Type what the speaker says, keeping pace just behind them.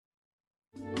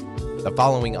The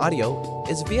following audio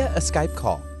is via a Skype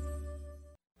call.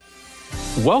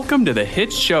 Welcome to the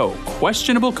hit show,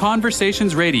 Questionable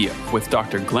Conversations Radio, with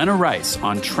Dr. Glenna Rice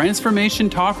on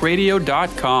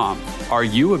TransformationTalkRadio.com. Are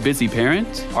you a busy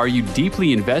parent? Are you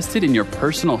deeply invested in your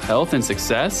personal health and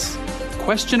success?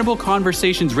 Questionable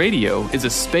Conversations Radio is a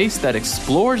space that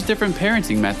explores different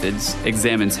parenting methods,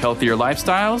 examines healthier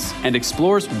lifestyles, and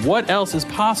explores what else is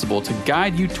possible to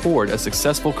guide you toward a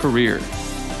successful career.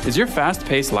 Is your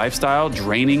fast-paced lifestyle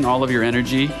draining all of your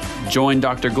energy? Join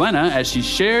Dr. Glenna as she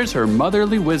shares her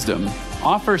motherly wisdom,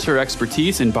 offers her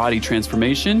expertise in body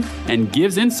transformation, and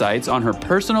gives insights on her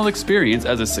personal experience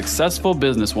as a successful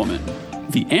businesswoman.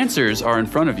 The answers are in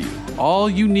front of you. All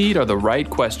you need are the right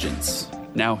questions.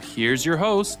 Now, here's your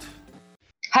host.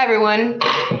 Hi, everyone.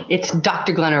 It's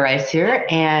Dr. Glenna Rice here,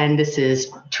 and this is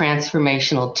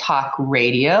Transformational Talk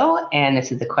Radio, and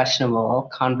this is the Questionable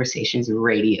Conversations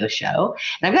Radio show.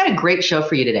 And I've got a great show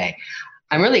for you today.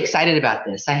 I'm really excited about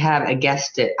this. I have a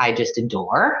guest that I just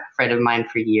adore, a friend of mine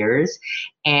for years,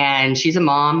 and she's a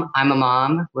mom. I'm a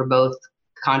mom. We're both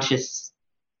access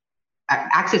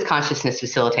consciousness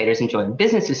facilitators and joint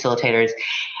business facilitators,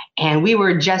 and we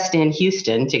were just in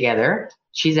Houston together.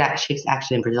 She's actually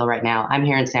in Brazil right now. I'm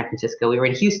here in San Francisco. We were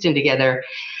in Houston together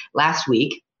last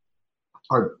week,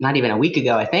 or not even a week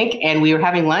ago, I think. And we were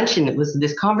having lunch, and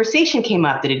this conversation came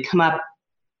up that had come up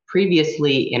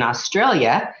previously in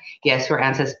Australia. Yes, we're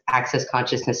access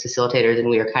consciousness facilitators, and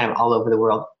we are kind of all over the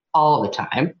world all the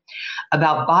time,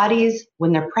 about bodies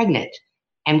when they're pregnant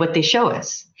and what they show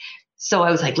us. So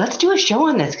I was like, let's do a show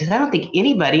on this, because I don't think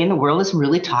anybody in the world is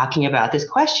really talking about this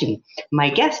question. My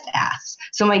guest asks.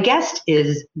 So my guest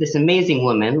is this amazing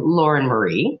woman, Lauren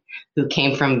Marie, who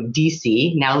came from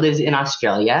DC, now lives in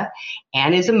Australia,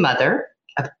 and is a mother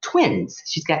of twins.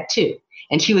 She's got two.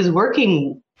 And she was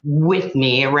working with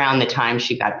me around the time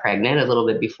she got pregnant, a little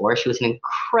bit before. She was an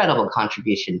incredible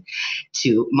contribution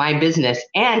to my business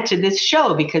and to this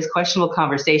show, because Questionable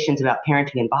Conversations about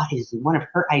Parenting and Bodies is one of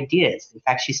her ideas. In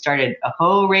fact, she started a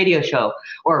whole radio show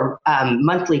or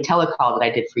monthly telecall that I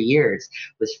did for years,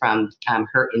 was from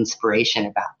her inspiration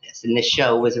about this. And this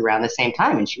show was around the same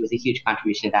time, and she was a huge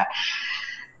contribution to that.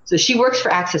 So she works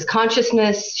for Access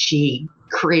Consciousness. She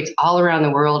creates all around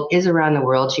the world, is around the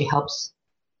world. She helps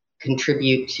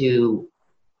contribute to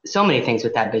so many things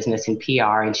with that business and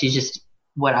PR. And she's just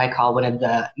what I call one of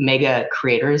the mega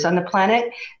creators on the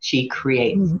planet. She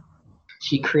creates, and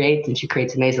she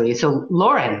creates amazingly. So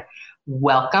Lauren,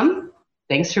 welcome.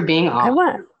 Thanks for being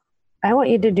on. I want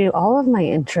you to do all of my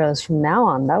intros from now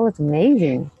on. That was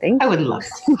amazing. Thank you. I would love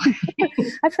to.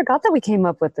 I forgot that we came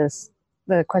up with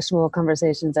the Questionable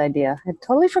Conversations idea. I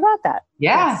totally forgot that.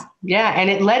 Yeah. Yes. Yeah. And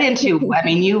it led into, I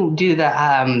mean, you do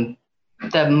the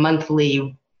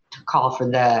monthly call for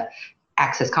the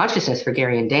Access Consciousness for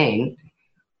Gary and Dane,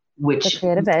 which The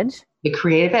Creative Edge. The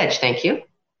Creative Edge. Thank you.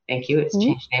 It's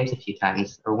changed names a few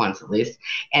times, or once at least.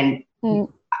 And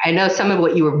I know some of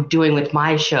what you were doing with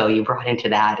my show, you brought into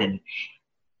that, and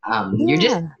you're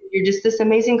just this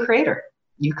amazing creator.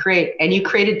 You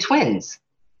created twins.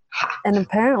 And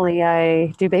apparently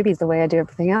I do babies the way I do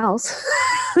everything else.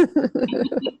 two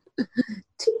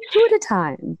at a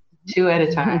time. 2 at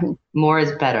a time. More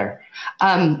is better.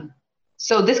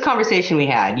 So this conversation we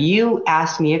had, you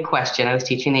asked me a question. I was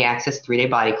teaching the Access 3-day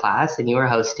body class, and you were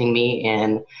hosting me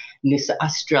in Noosa,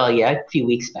 Australia a few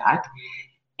weeks back.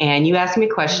 And you asked me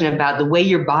a question about the way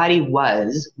your body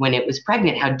was when it was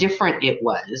pregnant, how different it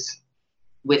was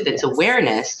with its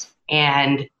awareness.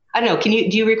 And I don't know, do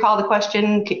you recall the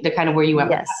question, the kind of where you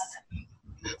went? Yes.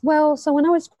 Well, so when I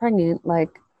was pregnant, my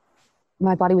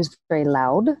body was very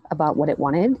loud about what it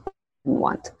wanted and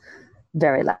want.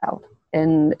 Very loud.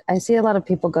 And I see a lot of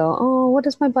people go, oh, what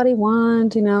does my body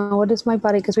want? What does my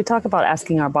body, because we talk about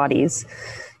asking our bodies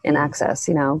in Access,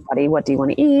 body, what do you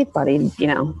want to eat? Body,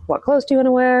 what clothes do you want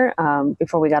to wear?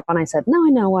 Before we got on, I said, now I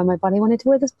know why my body wanted to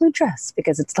wear this blue dress,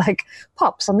 because it's like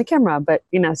pops on the camera. But,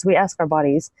 so we ask our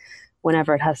bodies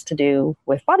whenever it has to do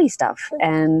with body stuff.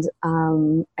 And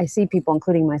I see people,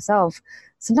 including myself,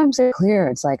 sometimes they're clear.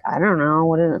 It's like, I don't know,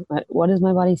 what is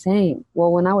my body saying?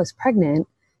 Well, when I was pregnant,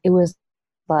 it was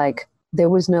like, there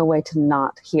was no way to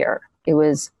not hear. It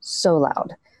was so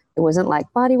loud. It wasn't like,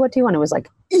 body, what do you want? It was like,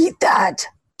 eat that,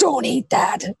 don't eat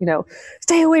that,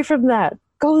 stay away from that,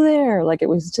 go there. Like, it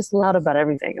was just loud about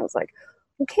everything. I was like,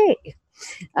 okay.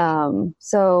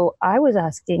 So I was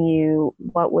asking you,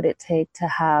 what would it take to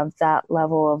have that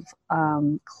level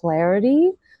of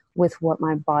clarity with what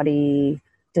my body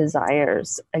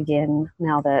desires? Again,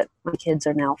 now that my kids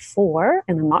are now 4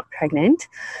 and I'm not pregnant,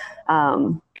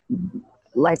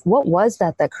 like, what was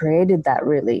that created that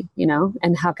really,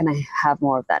 and how can I have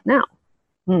more of that now?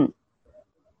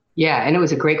 Yeah. And it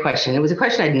was a great question. It was a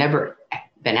question I'd never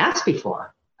been asked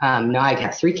before. No, I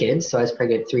have 3 kids, so I was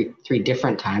pregnant three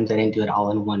different times. I didn't do it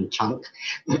all in one chunk.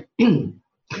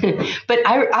 But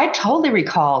I totally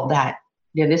recall that,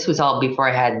 this was all before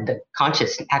I had the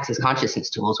Access Consciousness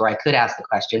tools where I could ask the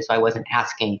question. So I wasn't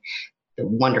asking the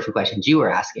wonderful questions you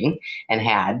were asking and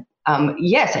had.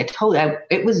 Yes,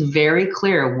 it was very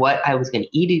clear what I was going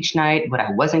to eat each night, what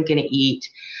I wasn't going to eat,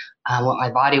 what my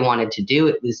body wanted to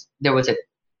do. There was a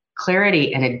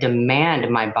clarity and a demand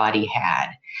my body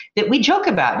had that we joke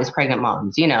about as pregnant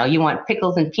moms. You want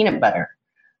pickles and peanut butter,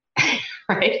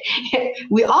 right?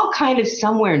 We all kind of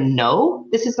somewhere know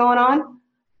this is going on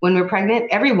when we're pregnant.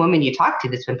 Every woman you talk to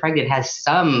that's been pregnant has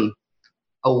some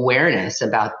awareness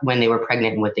about when they were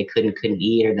pregnant and what they couldn't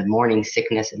eat, or the morning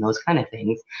sickness and those kind of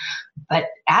things. But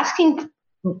asking,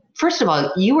 first of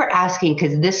all, you were asking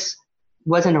because this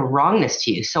wasn't a wrongness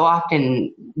to you. So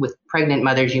often with pregnant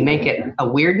mothers, you make it a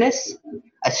weirdness,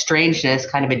 a strangeness,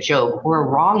 kind of a joke, or a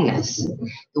wrongness to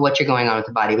what you're going on with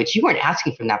the body. But you weren't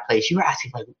asking from that place. You were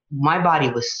asking, like, my body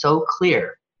was so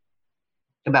clear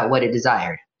about what it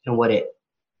desired and what it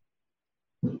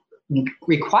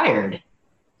required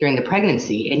during the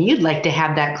pregnancy, and you'd like to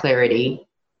have that clarity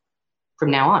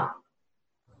from now on.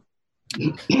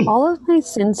 All of my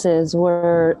senses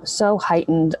were so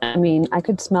heightened. I mean, I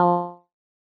could smell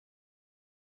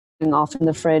off in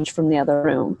the fridge from the other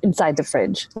room, inside the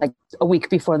fridge, like a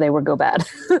week before they would go bad.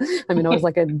 I mean, I was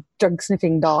like a drug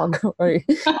sniffing dog.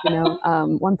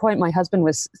 One point my husband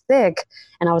was sick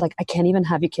and I was like, I can't even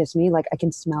have you kiss me. Like, I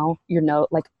can smell your nose,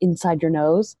 like inside your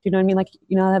nose. Do you know what I mean? Like,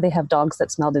 how they have dogs that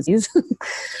smell disease? I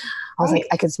was like,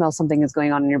 I can smell something is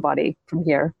going on in your body from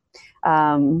here.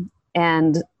 And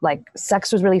like,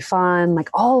 sex was really fun. Like,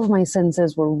 all of my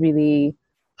senses were really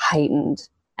heightened,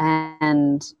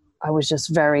 and I was just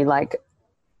very, like,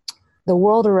 the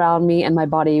world around me and my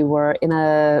body were in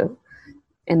a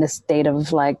state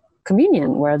of, like,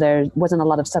 communion where there wasn't a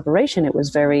lot of separation. It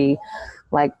was very,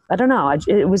 like, I don't know,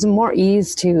 it was more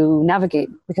ease to navigate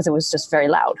because it was just very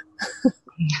loud.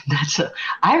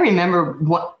 I remember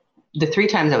the 3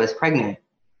 times I was pregnant,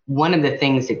 one of the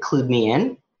things that clued me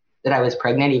in that I was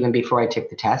pregnant even before I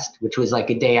took the test, which was like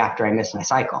a day after I missed my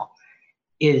cycle,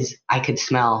 is I could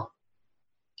smell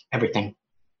everything.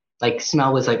 Like,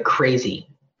 smell was like crazy.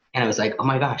 And I was like, oh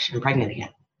my gosh, I'm pregnant again.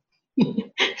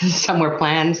 Some were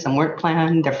planned, some weren't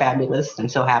planned. They're fabulous. I'm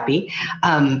so happy.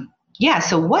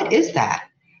 So what is that?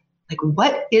 Like,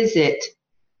 what is it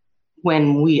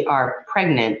when we are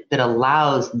pregnant that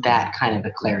allows that kind of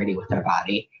a clarity with our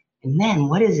body? And then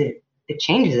what is it that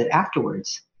changes it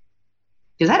afterwards?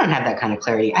 Because I don't have that kind of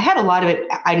clarity. I had a lot of it.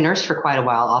 I nursed for quite a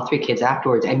while, all 3 kids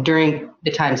afterwards. And during the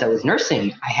times I was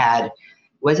nursing,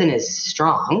 wasn't as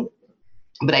strong,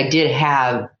 but I did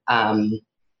have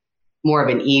more of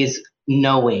an ease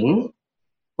knowing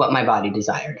what my body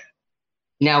desired.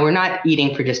 Now, we're not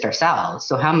eating for just ourselves.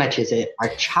 So how much is it our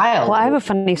child? Well, I have a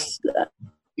funny...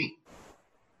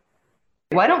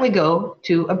 Why don't we go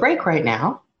to a break right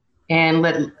now and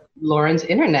let Lauren's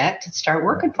internet start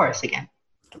working for us again?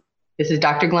 This is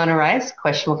Dr. Glenna Rice,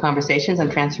 Questionable Conversations on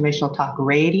Transformational Talk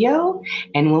Radio,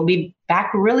 and we'll be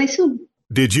back really soon.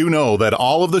 Did you know that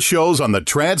all of the shows on the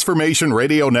Transformation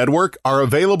Radio Network are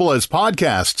available as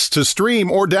podcasts to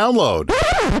stream or download?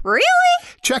 Really?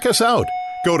 Check us out.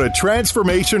 Go to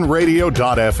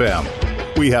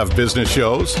transformationradio.fm. We have business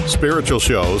shows, spiritual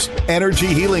shows, energy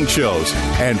healing shows,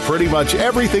 and pretty much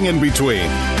everything in between.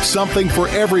 Something for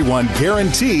everyone,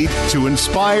 guaranteed to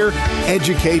inspire,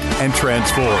 educate, and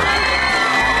transform.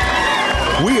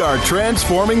 We are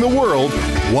transforming the world,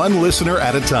 one listener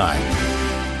at a time.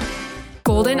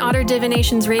 Golden Otter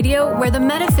Divinations Radio, where the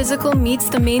metaphysical meets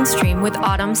the mainstream with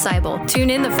Autumn Seibel.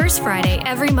 Tune in the first Friday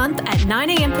every month at 9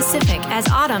 a.m. Pacific as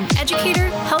Autumn, educator,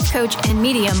 health coach, and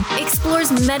medium,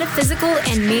 explores metaphysical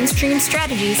and mainstream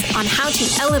strategies on how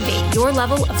to elevate your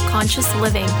level of conscious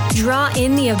living. Draw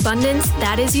in the abundance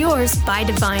that is yours by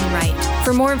divine right.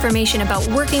 For more information about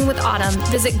working with Autumn,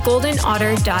 visit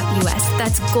goldenotter.us.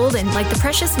 That's golden like the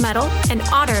precious metal and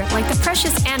otter like the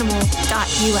precious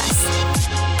animal.us.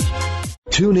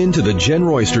 Tune in to The Jen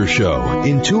Royster Show,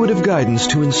 intuitive guidance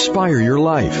to inspire your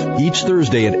life, each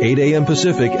Thursday at 8 a.m.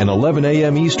 Pacific and 11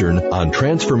 a.m. Eastern on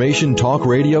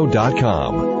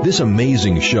TransformationTalkRadio.com. This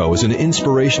amazing show is an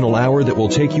inspirational hour that will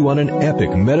take you on an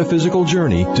epic metaphysical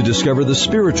journey to discover the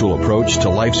spiritual approach to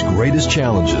life's greatest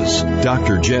challenges.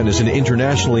 Dr. Jen is an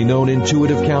internationally known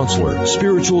intuitive counselor,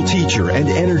 spiritual teacher, and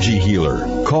energy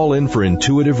healer. Call in for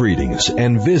intuitive readings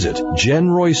and visit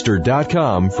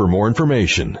JenRoyster.com for more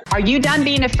information. Are you done done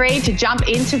being afraid to jump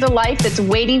into the life that's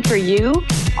waiting for you?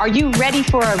 Are you ready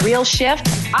for a real shift?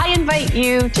 I invite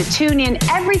you to tune in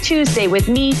every Tuesday with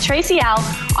me, Tracy L.,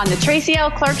 on the Tracy L.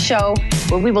 Clark Show,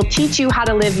 where we will teach you how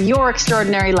to live your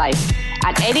extraordinary life.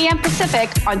 At 8 a.m.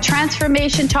 Pacific on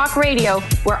Transformation Talk Radio,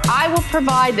 where I will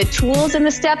provide the tools and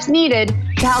the steps needed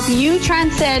to help you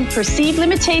transcend perceived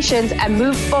limitations and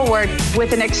move forward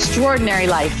with an extraordinary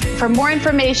life. For more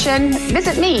information,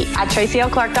 visit me at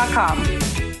tracylclark.com.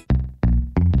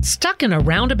 Stuck in a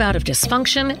roundabout of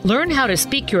dysfunction? Learn how to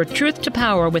speak your truth to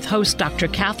power with host Dr.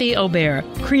 Kathy Obear.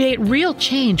 Create real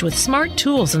change with smart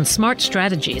tools and smart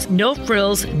strategies. No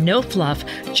frills, no fluff,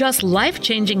 just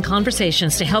life-changing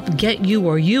conversations to help get you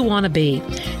where you want to be.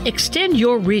 Extend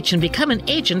your reach and become an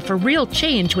agent for real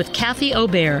change with Kathy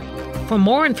Obear. For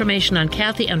more information on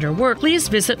Kathy and her work, please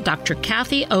visit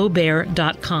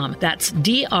drkathyobear.com. That's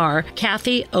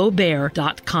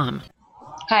drkathyobear.com.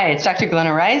 Hi, it's Dr.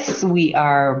 Glenna Rice. We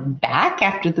are back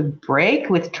after the break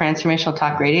with Transformational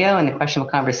Talk Radio and the Questionable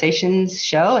Conversations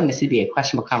show. And this would be a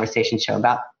Questionable Conversations show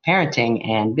about parenting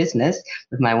and business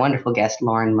with my wonderful guest,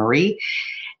 Lauren Marie.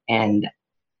 And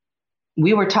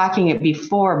we were talking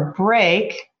before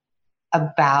break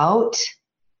about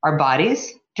our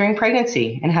bodies during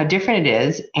pregnancy and how different it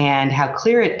is and how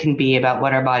clear it can be about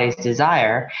what our bodies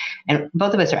desire. And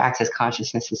both of us are Access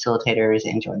Consciousness facilitators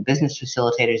and Joint Business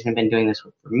facilitators and have been doing this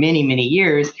for many, many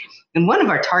years. And one of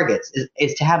our targets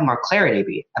is to have more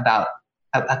clarity about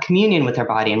a communion with our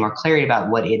body and more clarity about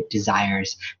what it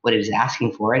desires, what it is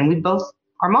asking for. And we both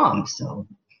are moms. So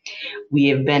we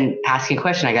have been asking a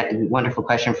question. I got a wonderful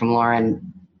question from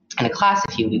Lauren in a class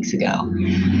a few weeks ago.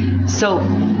 So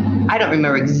I don't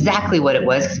remember exactly what it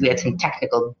was because we had some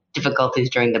technical difficulties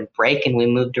during the break and we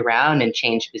moved around and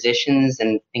changed positions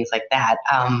and things like that.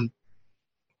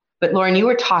 But Lauren, you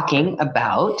were talking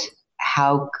about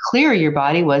how clear your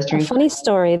body was during— A funny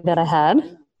story that I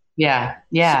had. Yeah.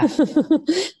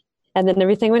 And then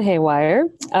everything went haywire.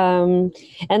 And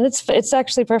it's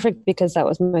actually perfect because that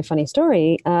was my funny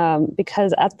story.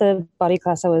 Because at the body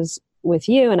class I was with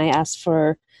you and I asked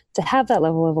to have that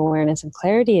level of awareness and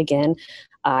clarity again,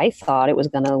 I thought it was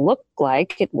going to look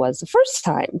like it was the first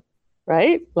time,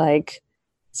 right? Like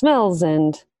smells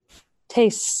and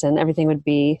tastes and everything would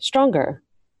be stronger.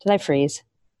 Did I freeze?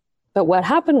 But what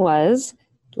happened was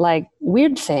like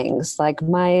weird things, like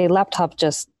my laptop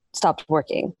just stopped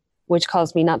working, which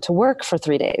caused me not to work for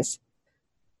 3 days,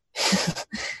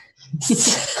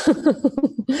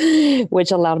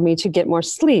 which allowed me to get more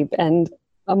sleep and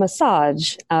a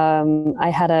massage.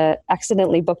 I had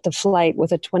accidentally booked a flight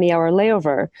with a 20-hour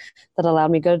layover that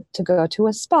allowed me to go to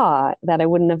a spa that I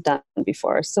wouldn't have done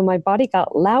before. So my body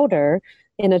got louder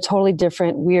in a totally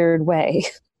different, weird way.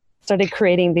 Started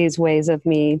creating these ways of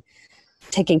me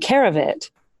taking care of it.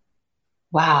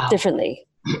 Wow. Differently.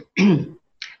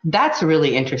 That's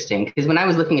really interesting because when I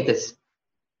was looking at this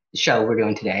show we're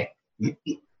doing today,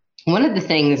 one of the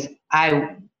things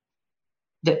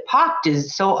that popped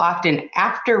is so often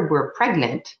after we're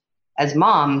pregnant as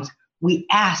moms, we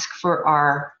ask for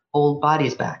our old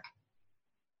bodies back.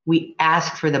 We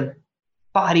ask for the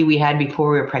body we had before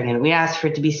we were pregnant. We ask for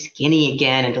it to be skinny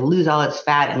again and to lose all its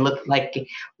fat and look like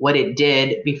what it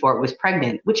did before it was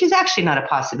pregnant, which is actually not a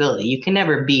possibility. You can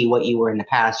never be what you were in the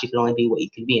past. You can only be what you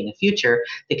could be in the future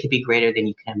that could be greater than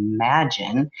you can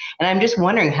imagine. And I'm just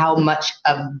wondering how much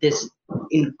of this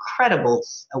incredible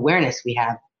awareness we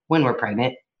have when we're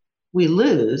pregnant, we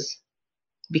lose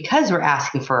because we're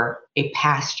asking for a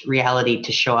past reality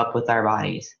to show up with our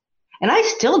bodies. And I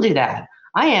still do that.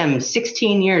 I am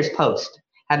 16 years post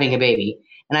having a baby,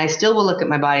 and I still will look at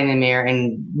my body in the mirror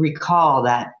and recall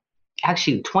that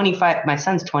actually my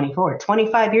son's 24,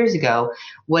 25 years ago,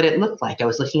 what it looked like. I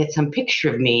was looking at some picture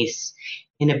of me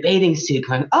in a bathing suit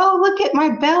going, oh, look at my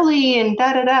belly and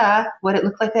da-da-da, what it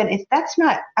looked like then.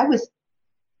 I was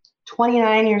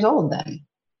 29 years old then.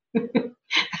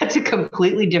 That's a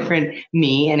completely different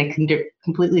me and a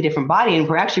completely different body. And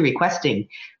we're actually requesting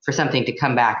for something to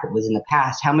come back that was in the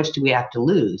past. How much do we have to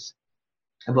lose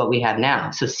of what we have now?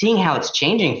 So seeing how it's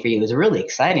changing for you is really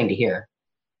exciting to hear.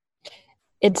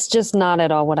 It's just not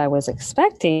at all what I was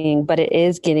expecting, but it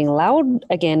is getting loud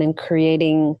again and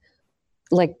creating,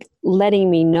 like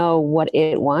letting me know what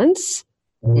it wants.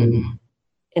 Mm-hmm.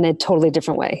 In a totally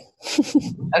different way.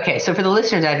 Okay, so for the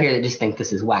listeners out here that just think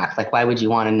this is whack, like why would you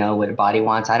want to know what a body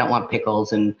wants? I don't want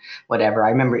pickles and whatever.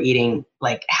 I remember eating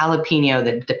like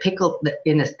jalapeno, the pickle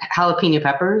in the jalapeno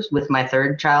peppers with my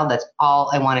third child. That's all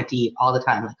I wanted to eat all the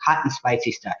time, like hot and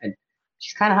spicy stuff. And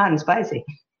she's kind of hot and spicy.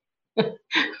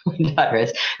 My daughter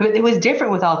is. But it was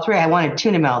different with all three. I wanted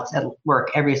tuna melts at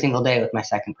work every single day with my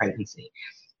second pregnancy,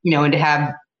 and to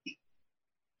have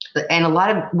And a lot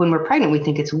of when we're pregnant, we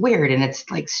think it's weird and it's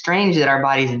like strange that our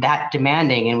body's that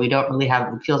demanding and we don't really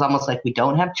have, it feels almost like we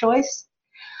don't have choice.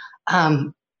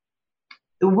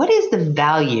 What is the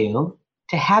value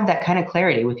to have that kind of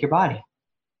clarity with your body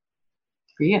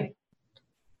for you?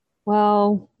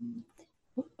 Well,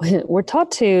 we're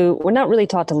not really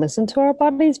taught to listen to our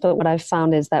bodies, but what I've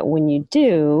found is that when you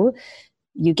do,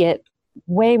 you get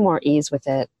way more ease with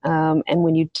it. And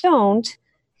when you don't,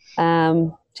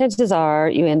 chances are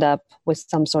you end up with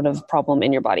some sort of problem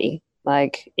in your body.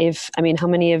 Like how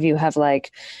many of you have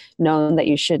like known that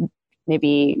you should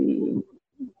maybe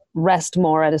rest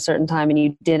more at a certain time and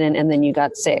you didn't, and then you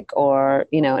got sick? Or,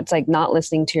 it's like not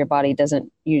listening to your body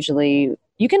doesn't usually,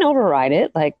 you can override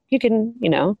it. Like you can,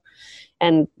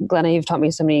 and Glenna, you've taught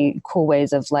me so many cool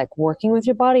ways of like working with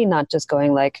your body, not just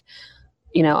going like,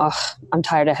 I'm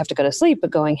tired, I have to go to sleep,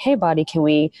 but going, hey body, can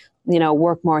we,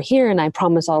 work more here? And I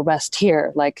promise I'll rest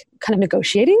here, like kind of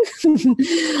negotiating.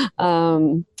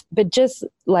 But just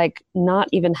like not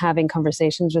even having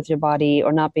conversations with your body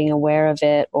or not being aware of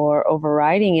it or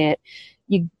overriding it,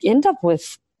 you end up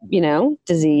with,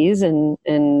 disease and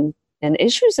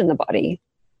issues in the body.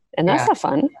 And that's not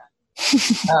fun.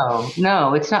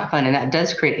 No, it's not fun. And that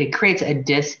does creates a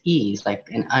dis-ease, like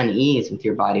an unease with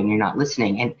your body when you're not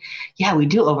listening. And yeah, we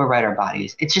do override our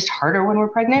bodies. It's just harder when we're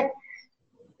pregnant.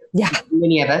 Yeah.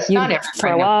 Many of us, not every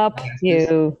throw up,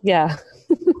 yeah,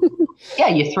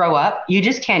 you throw up. You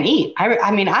just can't eat. I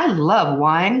mean, I love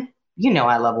wine.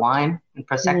 I love wine and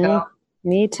Prosecco.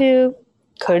 Me too.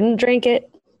 Couldn't drink it.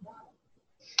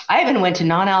 I even went to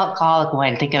non-alcoholic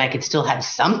wine thinking I could still have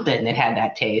something that had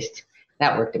that taste.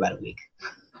 That worked about a week.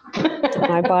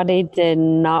 My body did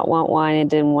not want wine. It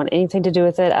didn't want anything to do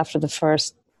with it. After the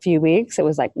first few weeks, it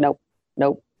was like, nope,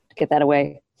 get that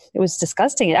away. It was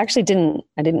disgusting. It actually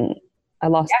I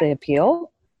lost the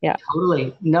appeal. Yeah.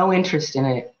 Totally. No interest in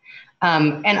it.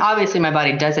 And obviously my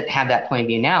body doesn't have that point of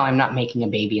view now. I'm not making a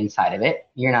baby inside of it.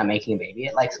 You're not making a baby.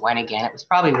 It likes wine again. It was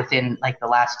probably within like the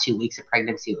last 2 weeks of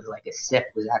pregnancy. It was like a sip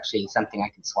was actually something I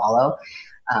could swallow.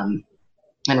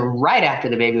 And right after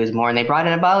the baby was born, they brought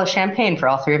in a bottle of champagne for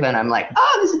all three of them. And I'm like,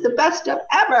 oh, this is the best stuff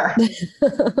ever.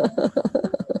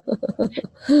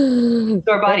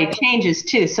 So our body changes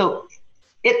too. So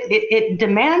it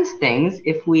demands things.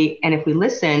 If we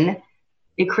listen,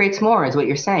 it creates more, is what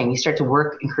you're saying. You start to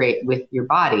work and create with your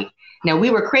body. Now,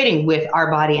 we were creating with our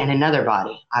body and another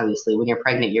body. Obviously, when you're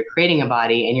pregnant, you're creating a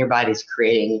body and your body's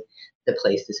creating the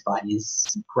place this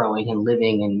body's growing and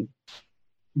living and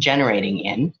generating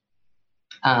in.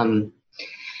 And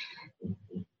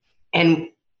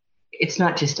it's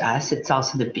not just us, it's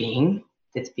also the being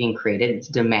that's being created. It's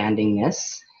demanding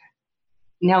this.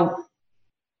 Now,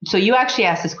 so you actually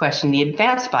asked this question, the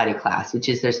advanced body class, which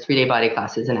is there's 3-day body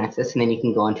classes in Access, and then you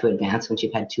can go into advanced once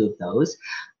you've had 2 of those.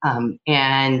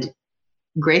 And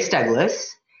Grace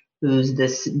Douglas, who's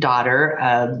this daughter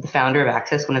of the founder of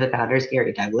Access, one of the founders,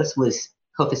 Gary Douglas, was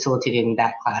co-facilitating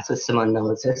that class with Simone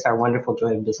Milosis, our wonderful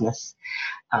Joy of Business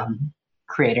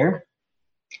creator.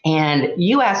 And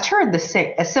you asked her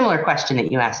a similar question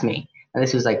that you asked me. And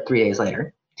this was like 2 days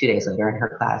later in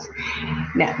her class.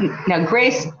 Now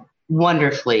Grace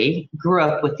wonderfully grew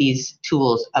up with these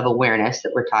tools of awareness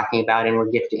that we're talking about and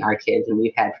we're gifting our kids and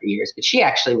we've had for years. But she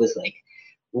actually was like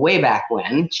way back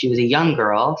when she was a young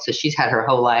girl. So she's had her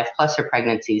whole life plus her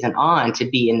pregnancies and on to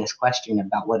be in this question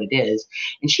about what it is.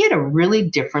 And she had a really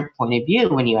different point of view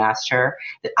when you asked her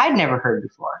that I'd never heard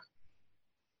before.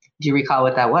 Do you recall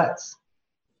what that was?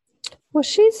 Well,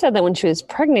 she said that when she was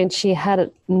pregnant, she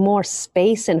had more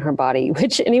space in her body,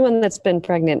 which anyone that's been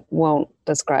pregnant won't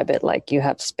describe it like you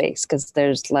have space, because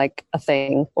there's like a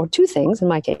thing or 2 things in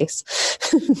my case,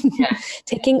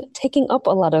 taking up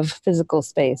a lot of physical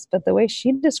space. But the way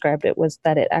she described it was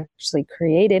that it actually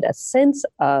created a sense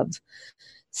of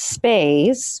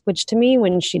space, which to me,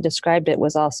 when she described it,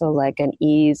 was also like an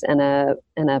ease and a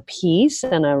peace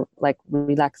and a like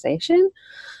relaxation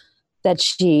that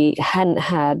she hadn't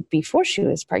had before she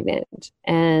was pregnant,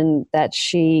 and that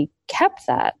she kept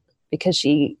that because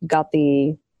she got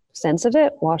the sense of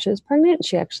it while she was pregnant.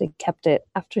 She actually kept it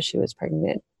after she was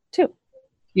pregnant too.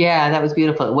 Yeah, that was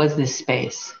beautiful. It was this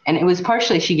space. And it was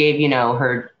partially she gave,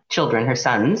 her children, her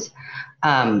sons,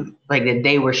 like that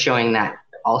they were showing that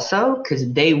also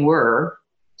because they were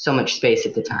so much space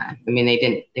at the time. I mean,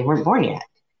 they weren't born yet.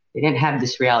 They didn't have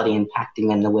this reality impacting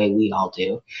them the way we all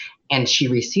do. And she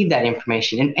received that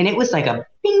information. And it was like a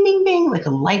bing, bing, bing, like a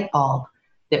light bulb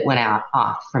that went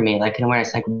off for me, like an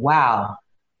awareness, like, wow.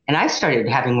 And I started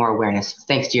having more awareness,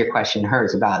 thanks to your question,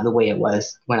 hers, about the way it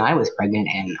was when I was pregnant.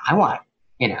 And I want,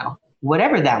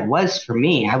 whatever that was for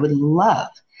me, I would love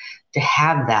to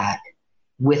have that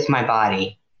with my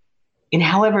body in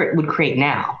however it would create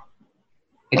now.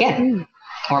 Again,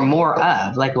 or more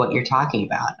of, like what you're talking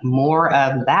about. More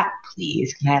of that,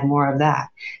 please. Can I have more of that?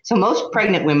 So most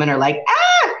pregnant women are like,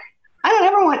 I don't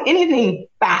ever want anything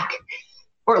back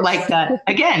or like that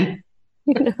again.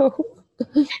 You know.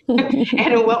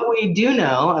 And what we do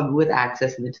know with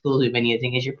Access and the tools we've been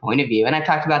using is your point of view. And I've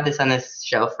talked about this on this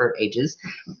show for ages.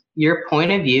 Your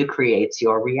point of view creates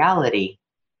your reality,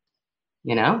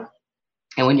 you know?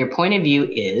 And when your point of view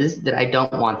is that I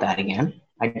don't want that again,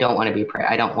 I don't want to be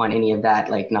I don't want any of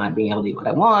that, like not being able to eat what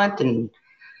I want and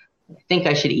think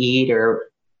I should eat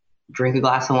or drink a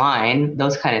glass of wine,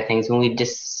 those kind of things. When we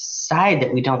decide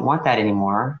that we don't want that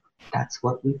anymore, that's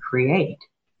what we create.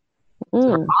 So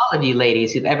for all of you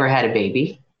ladies who've ever had a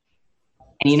baby,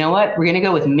 and you know what? We're going to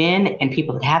go with men and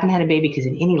people that haven't had a baby, because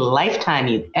in any lifetime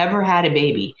you've ever had a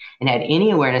baby and had any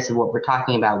awareness of what we're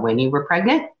talking about when you were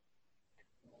pregnant,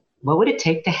 what would it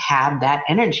take to have that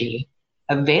energy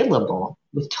available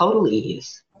with total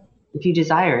ease if you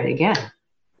desire it again?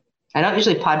 I don't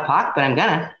usually pod POC, but I'm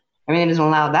gonna. Everything doesn't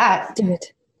allow that. Do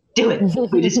it.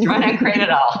 We just try and create it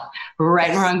all.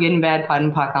 Right and wrong, good and bad, pod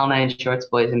and POC, all nine shorts,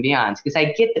 boys and beyonds. Because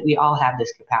I get that we all have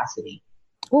this capacity.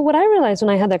 Well, what I realized when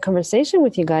I had that conversation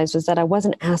with you guys was that I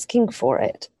wasn't asking for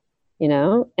it, you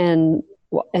know, and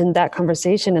that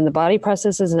conversation and the body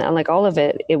processes and like all of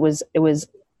it, it was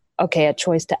okay, a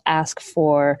choice to ask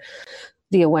for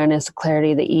the awareness, the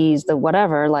clarity, the ease, the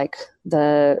whatever. Like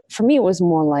for me, it was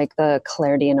more like the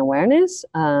clarity and awareness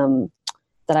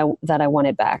that I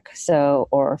wanted back. So,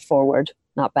 or forward,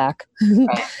 not back.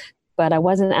 Right. But I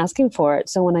wasn't asking for it.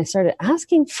 So when I started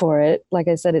asking for it, like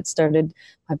I said,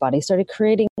 my body started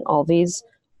creating all these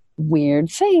weird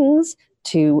things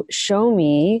to show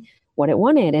me what it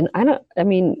wanted. And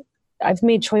I've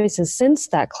made choices since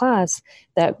that class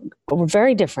that were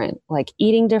very different, like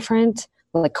eating different,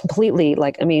 like completely,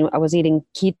 I was eating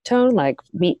keto, like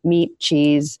meat,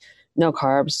 cheese, no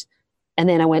carbs. And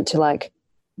then I went to like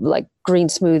green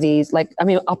smoothies,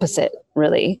 opposite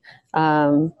really.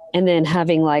 And then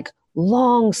having like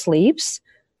long sleeps,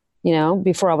 you know,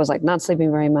 before I was like not sleeping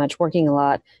very much, working a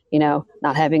lot, you know,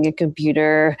 not having a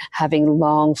computer, having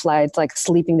long flights, like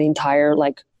sleeping the entire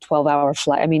 12-hour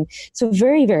flight. So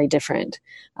very, very different.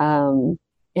 And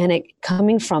it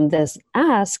coming from this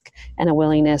ask and a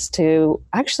willingness to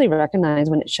actually recognize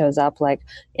when it shows up like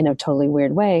in a totally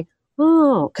weird way.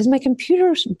 Oh, because my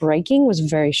computer's breaking was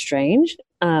very strange.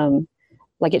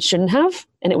 Like it shouldn't have,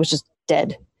 and it was just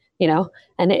dead, you know?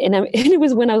 And it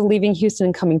was when I was leaving Houston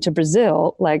and coming to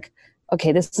Brazil, like,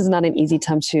 okay, this is not an easy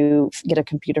time to get a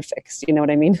computer fixed. You know what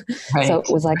I mean? Right. So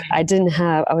it was like, I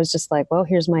was just like, well,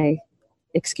 here's my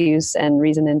excuse and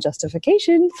reason and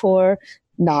justification for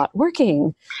not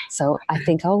working. So I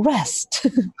think I'll rest.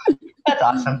 That's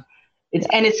awesome.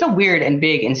 It's so weird and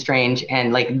big and strange,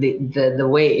 and like the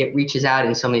way it reaches out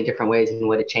in so many different ways and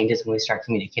what it changes when we start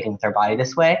communicating with our body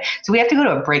this way. So we have to go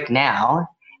to a break now,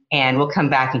 and we'll come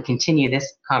back and continue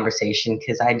this conversation,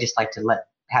 because I just like to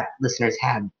have listeners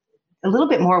have a little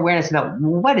bit more awareness about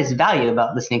what is value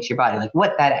about listening to your body, like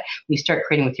what that, when you start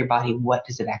creating with your body, what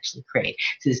does it actually create?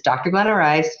 So this is Dr. Glenna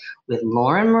Rice with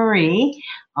Lauren Marie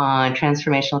on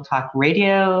Transformational Talk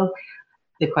Radio,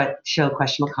 the show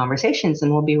Questionable Conversations,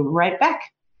 and we'll be right back.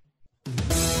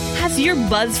 Has your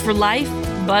buzz for life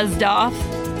buzzed off?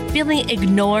 Feeling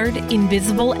ignored,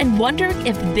 invisible, and wondering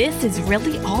if this is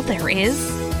really all there is?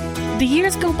 The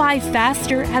years go by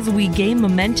faster as we gain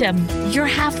momentum. You're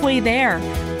halfway there.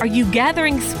 Are you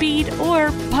gathering speed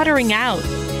or puttering out?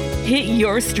 Hit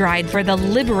your stride for the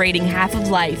liberating half of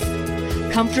life.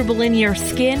 Comfortable in your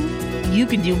skin? You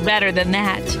can do better than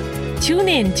that. Tune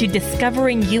in to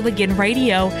Discovering You Again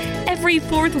Radio every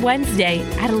fourth Wednesday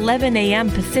at 11 a.m.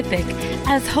 Pacific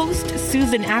as host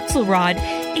Susan Axelrod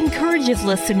encourages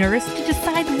listeners to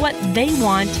decide what they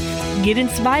want, get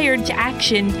inspired to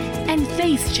action, and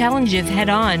face challenges head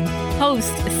on.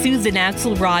 Host Susan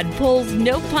Axelrod pulls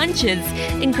no punches,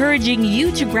 encouraging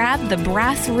you to grab the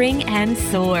brass ring and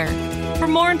soar. For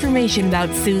more information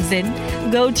about Susan,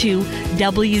 go to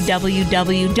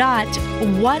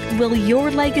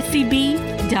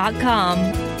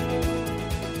www.whatwillyourlegacybe.com.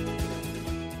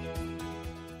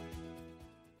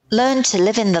 Learn to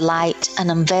live in the light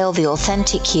and unveil the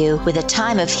authentic you with A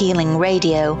Time of Healing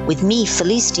Radio with me,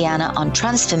 Felice Diana, on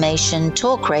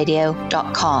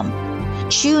TransformationTalkRadio.com.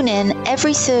 Tune in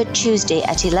every third Tuesday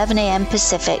at 11 a.m.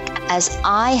 Pacific as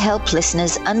I help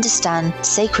listeners understand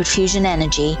sacred fusion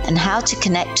energy and how to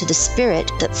connect to the spirit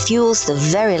that fuels the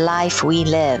very life we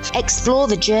live. Explore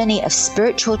the journey of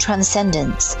spiritual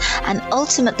transcendence and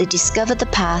ultimately discover the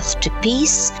path to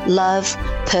peace, love,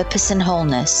 purpose, and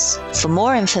wholeness. For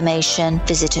more information,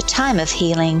 visit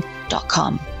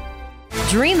atimeofhealing.com.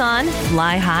 Dream on,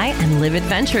 fly high, and live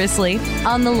adventurously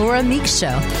on The Laura Meeks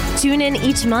Show. Tune in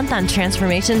each month on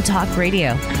Transformation Talk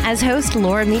Radio as host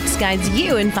Laura Meeks guides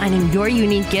you in finding your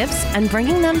unique gifts and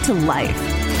bringing them to life.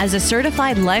 As a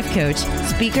certified life coach,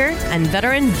 speaker, and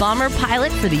veteran bomber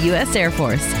pilot for the U.S. Air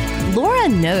Force, Laura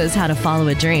knows how to follow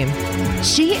a dream.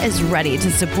 She is ready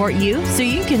to support you so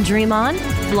you can dream on,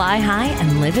 fly high,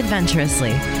 and live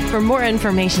adventurously. For more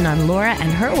information on Laura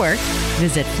and her work,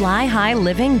 visit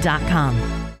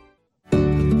flyhighliving.com.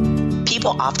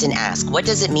 People often ask, what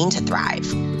does it mean to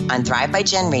thrive? On Thrive by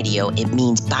Jen Radio, it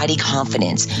means body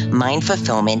confidence, mind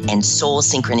fulfillment, and soul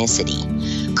synchronicity.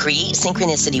 Create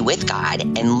synchronicity with God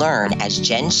and learn as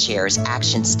Jen shares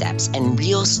action steps and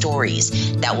real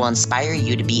stories that will inspire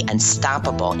you to be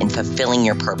unstoppable in fulfilling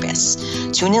your purpose.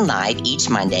 Tune in live each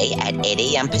Monday at 8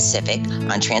 a.m. Pacific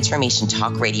on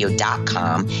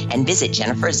TransformationTalkRadio.com and visit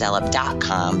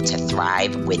JenniferZellup.com to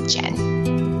thrive with Jen.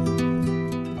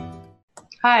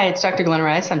 Hi, it's Dr. Glenn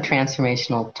Rice on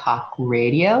Transformational Talk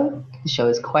Radio. The show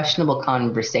is Questionable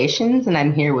Conversations, and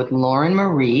I'm here with Lauren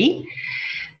Marie,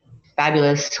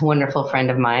 fabulous, wonderful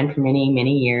friend of mine for many,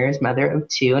 many years, mother of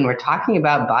two, and we're talking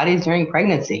about bodies during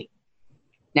pregnancy.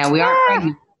 Now, we aren't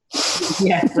pregnant.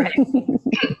 Yeah, right.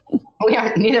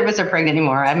 Neither of us are pregnant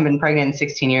anymore. I haven't been pregnant in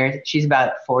 16 years. She's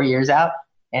about 4 years out.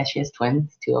 Yeah, she has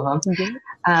twins, 2 of them.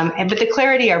 Mm-hmm. But the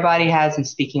clarity our body has in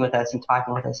speaking with us and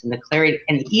talking with us, and the clarity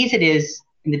and the ease it is,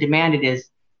 and the demand the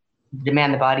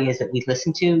body is that we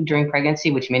listen to during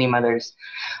pregnancy, which many mothers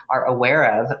are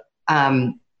aware of.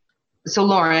 So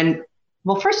Lauren,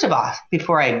 well, first of all,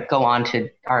 before I go on to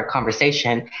our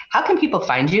conversation, how can people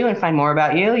find you and find more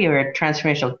about you? You're a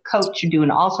transformational coach. You're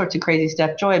doing all sorts of crazy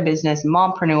stuff, joy of business,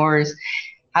 mompreneurs.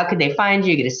 How could they find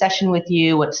you, get a session with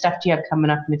you? What stuff do you have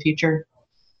coming up in the future?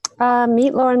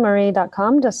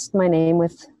 Meetlaurenmarie.com, just my name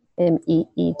with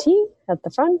MEET at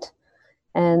the front.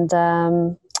 And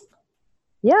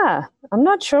yeah, I'm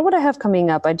not sure what I have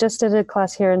coming up. I just did a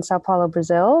class here in Sao Paulo,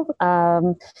 Brazil,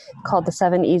 called the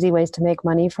 7 Easy Ways to Make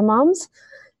Money for Moms.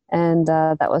 And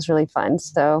that was really fun.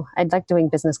 So I like doing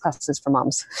business classes for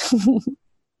moms.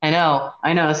 I know.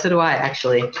 So do I,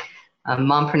 actually.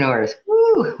 Mompreneurs.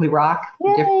 Woo, we rock.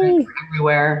 Yay. Different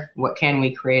everywhere. What can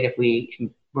we create if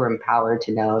we're empowered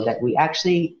to know that we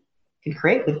actually can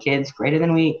create with kids greater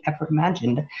than we ever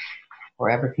imagined or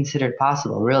ever considered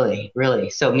possible, really, really.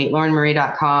 So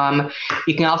meetlaurenmarie.com.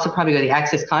 You can also probably go to the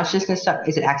Access Consciousness stuff.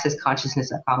 Is it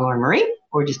accessconsciousness.com, Lauren Marie,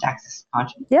 or just Access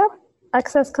Consciousness? Yep,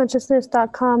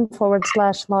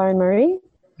 accessconsciousness.com/Lauren Marie.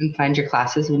 And find your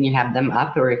classes when you have them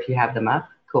up, or if you have them up.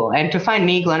 Cool. And to find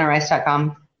me,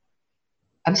 glennarice.com.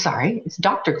 I'm sorry, it's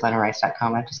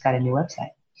drglennarice.com. I've just got a new website.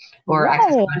 Or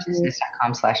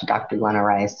accessconsciousness.com/Dr. Glenna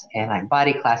Rice. And I have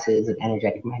body classes and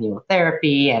energetic manual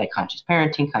therapy and a conscious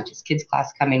parenting, conscious kids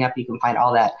class coming up. You can find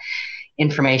all that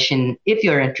information if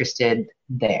you're interested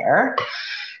there.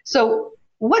 So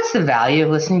what's the value of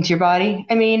listening to your body?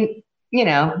 I mean,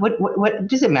 what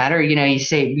does it matter? You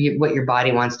say what your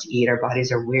body wants to eat. Our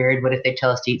bodies are weird. What if they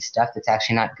tell us to eat stuff that's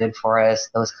actually not good for us?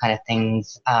 Those kind of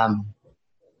things. And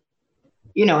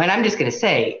I'm just going to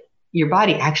say, your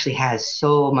body actually has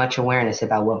so much awareness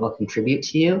about what will contribute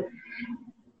to you,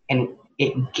 and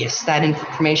it gives that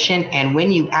information. And when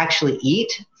you actually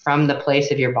eat from the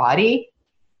place of your body's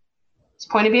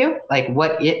point of view, like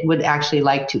what it would actually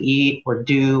like to eat or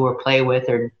do or play with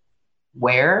or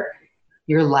wear,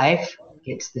 your life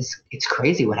gets it's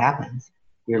crazy what happens.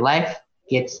 Your life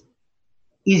gets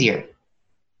easier.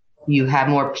 You have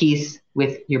more peace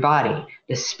with your body.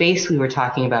 The space we were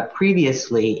talking about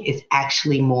previously is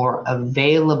actually more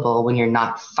available when you're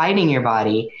not fighting your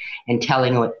body and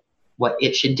telling what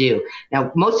it should do.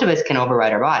 Now, most of us can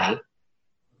override our body.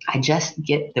 I just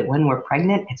get that when we're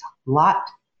pregnant, it's a lot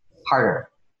harder.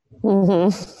 Mm-hmm.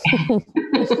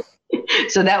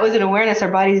 So that was an awareness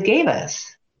our bodies gave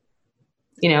us.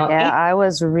 I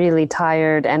was really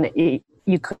tired, and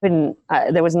you couldn't,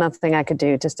 there was nothing I could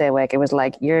do to stay awake. It was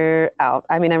like, you're out.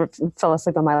 I mean, I fell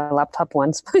asleep on my laptop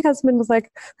once. My husband was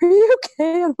like, are you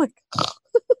okay? I'm like,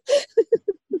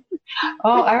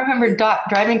 oh, I remember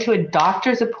driving to a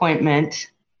doctor's appointment.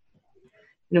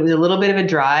 And it was a little bit of a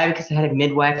drive because I had a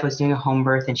midwife who was doing a home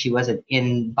birth, and she wasn't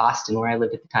in Boston where I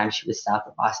lived at the time. She was south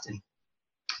of Boston.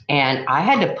 And I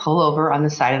had to pull over on the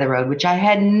side of the road, which I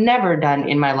had never done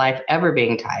in my life, ever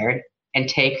being tired, and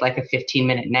take like a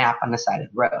 15-minute nap on the side of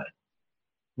the road.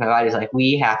 My body's like,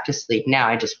 we have to sleep now.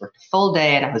 I just worked a full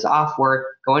day and I was off work,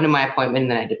 going to my appointment,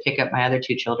 and then I had to pick up my other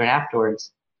 2 children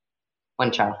afterwards.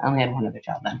 One child. I only had one other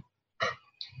child then.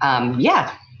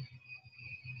 Yeah.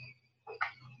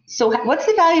 So what's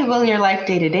the value in your life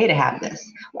day to day to have this?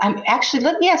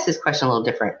 Let me ask this question a little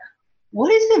different.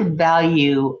 What is the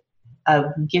value of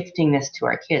gifting this to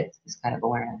our kids, this kind of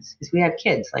awareness? Because we have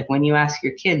kids. Like when you ask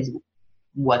your kids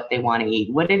what they want to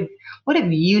eat, what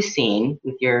have you seen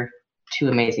with your 2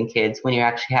 amazing kids when you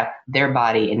actually have their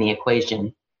body in the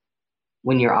equation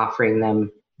when you're offering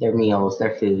them their meals,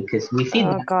 their food? Because we feed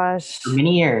them for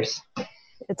many years.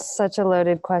 It's such a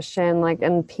loaded question. Like,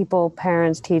 and people,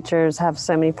 parents, teachers have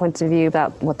so many points of view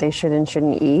about what they should and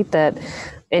shouldn't eat, that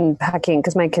in packing,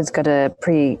 because my kids go to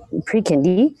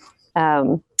pre-kindy,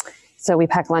 so we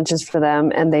pack lunches for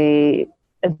them, and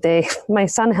my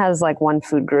son has like one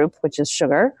food group, which is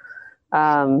sugar,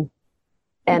 and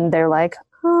they're like,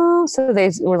 oh, so they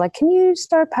were like, can you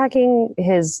start packing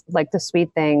his, like the sweet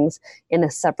things in a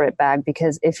separate bag?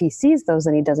 Because if he sees those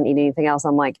and he doesn't eat anything else,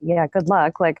 I'm like, yeah, good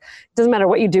luck. Like, it doesn't matter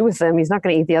what you do with them. He's not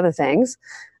going to eat the other things.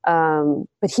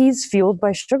 But he's fueled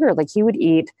by sugar. Like he would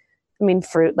eat,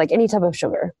 fruit, like any type of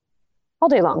sugar all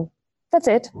day long. That's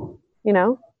it.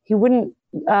 He wouldn't,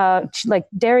 like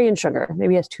dairy and sugar.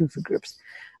 Maybe he has 2 food groups.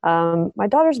 My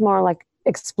daughter's more like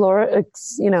explore,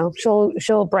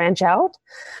 she'll branch out,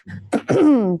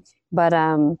 but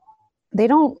they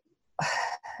don't,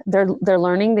 they're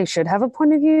learning. They should have a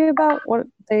point of view about what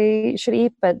they should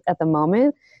eat, but at the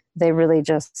moment they really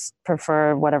just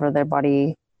prefer whatever their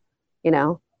body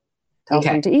tells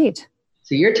them to eat.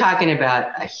 So you're talking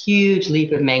about a huge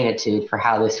leap of magnitude for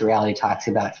how this reality talks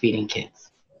about feeding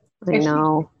kids. I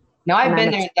know. No, I've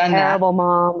been there and done that. Terrible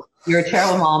mom. You're a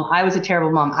terrible mom. I was a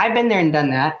terrible mom. I've been there and done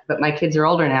that, but my kids are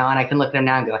older now, and I can look at them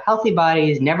now and go, healthy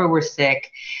bodies, never were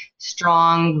sick,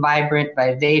 strong, vibrant,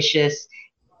 vivacious,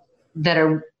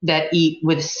 that eat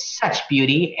with such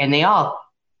beauty, and they all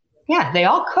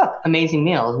cook amazing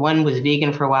meals. One was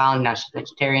vegan for a while, and now she's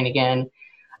vegetarian again.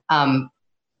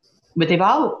 But they've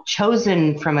all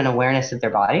chosen from an awareness of their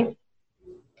body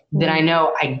that I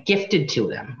know I gifted to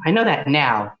them. I know that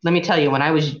now. Let me tell you,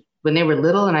 when they were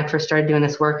little and I first started doing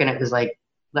this work, and it was like,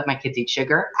 let my kids eat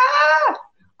sugar.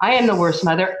 I am the worst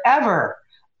mother ever.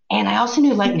 And I also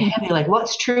knew light and heavy. Like,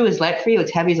 what's true is light for you,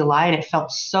 it's heavy is a lie. And it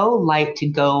felt so light to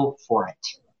go for it,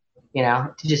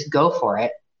 to just go for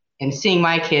it. And seeing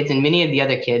my kids and many of the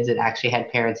other kids that actually had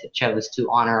parents that chose to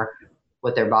honor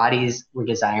what their bodies were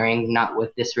desiring, not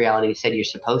what this reality said you're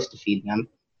supposed to feed them,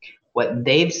 what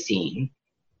they've seen.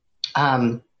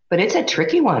 But it's a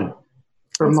tricky one.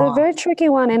 It's a very tricky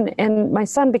one. And my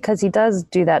son, because he does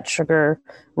do that sugar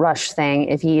rush thing,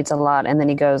 if he eats a lot and then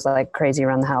he goes like crazy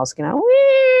around the house,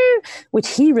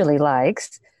 which he really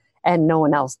likes and no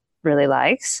one else really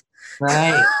likes.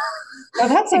 Right. Oh,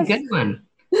 that's a good one.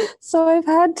 So I've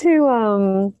had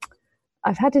to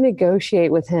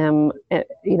negotiate with him,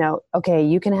 okay,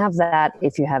 you can have that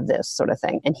if you have this sort of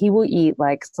thing. And he will eat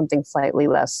like something slightly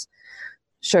less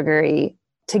sugary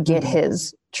to get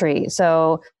his treat.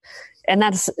 So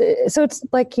it's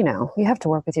like, you have to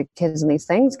work with your kids in these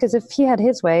things, because if he had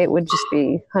his way, it would just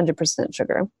be 100%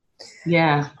 sugar.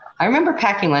 Yeah. I remember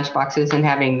packing lunch boxes and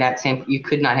having that same, you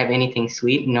could not have anything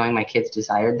sweet, and knowing my kids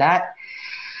desired that.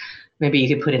 Maybe you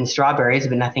could put in strawberries,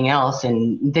 but nothing else.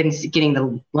 And then getting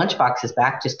the lunch boxes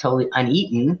back just totally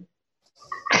uneaten.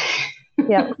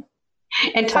 Yep.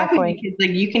 And talking to kids, like,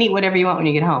 you can eat whatever you want when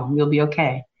you get home. You'll be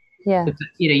okay. Yeah. But,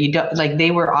 you don't, like,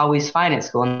 they were always fine at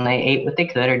school, and they ate what they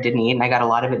could or didn't eat. And I got a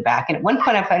lot of it back. And at one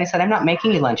point I finally said, I'm not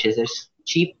making you lunches. There's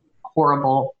cheap,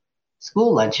 horrible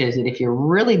school lunches. And if you're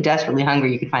really desperately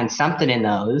hungry, you can find something in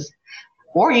those,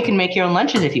 or you can make your own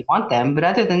lunches if you want them. But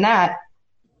other than that,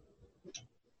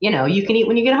 you can eat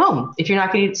when you get home if you're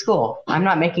not going to eat at school. I'm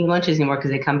not making lunches anymore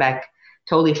because they come back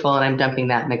totally full and I'm dumping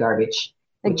that in the garbage.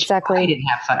 Exactly. I didn't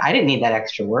have fun. I didn't need that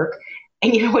extra work.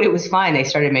 And you know what? It was fine. They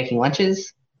started making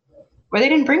lunches, or they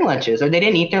didn't bring lunches, or they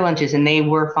didn't eat their lunches, and they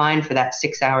were fine for that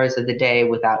 6 hours of the day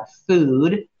without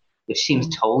food, which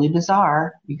seems totally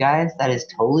bizarre. You guys, that is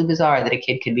totally bizarre that a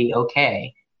kid could be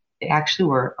okay. They actually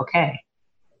were okay.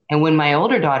 And when my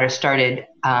older daughter started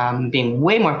being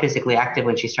way more physically active,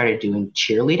 when she started doing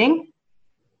cheerleading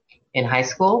in high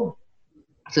school,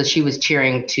 so she was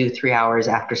cheering 2-3 hours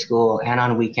after school and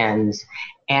on weekends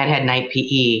and had night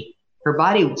PE, her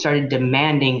body started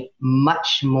demanding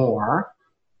much more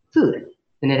food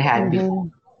than it had before,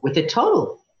 with a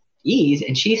total geez.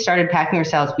 And she started packing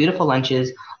herself beautiful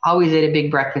lunches, always ate a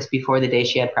big breakfast before the day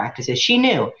she had practices. She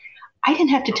knew. I didn't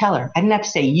have to tell her. I didn't have to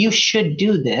say, you should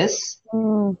do this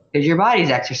because your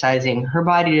body's exercising. Her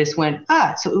body just went,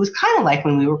 So it was kind of like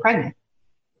when we were pregnant.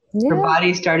 Yeah. Her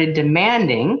body started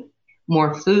demanding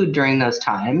more food during those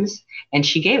times, and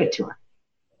she gave it to her.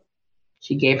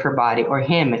 She gave her body, or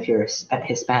him if you're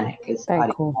Hispanic, his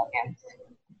body. Cool.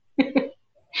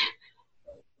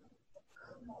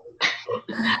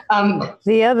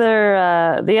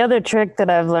 The other trick that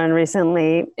I've learned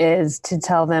recently is to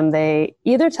tell them they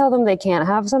can't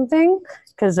have something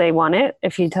because they want it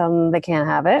if you tell them they can't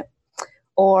have it,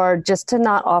 or just to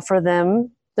not offer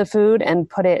them the food and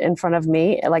put it in front of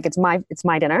me like it's my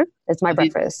dinner, it's my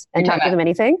breakfast, and not give them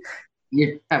anything.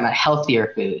 You're talking about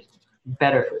healthier food,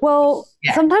 better food. Well,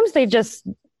 sometimes they just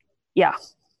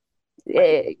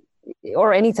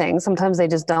or anything. Sometimes they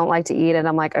just don't like to eat it.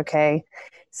 I'm like, okay.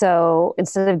 So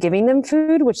instead of giving them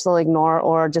food, which they'll ignore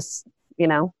or just, give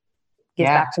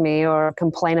back to me or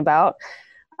complain about,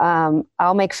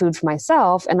 I'll make food for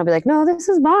myself and I'll be like, no, this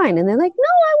is mine. And they're like, no,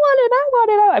 I want it.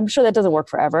 I'm sure that doesn't work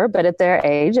forever, but at their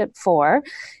age, at 4,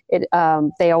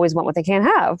 they always want what they can't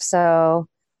have. So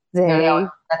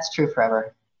that's true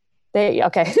forever.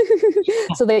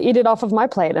 So they eat it off of my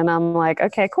plate and I'm like,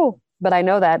 okay, cool. But I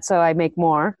know that, so I make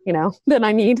more, than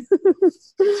I need. So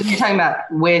you're talking about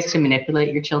ways to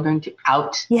manipulate your children, to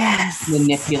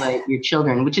manipulate your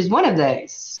children, which is one of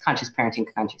the conscious parenting,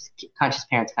 conscious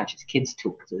parents, conscious kids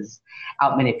tools, is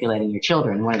out manipulating your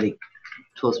children. One of the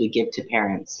tools we give to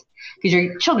parents, because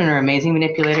your children are amazing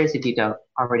manipulators. If you don't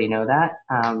already know that,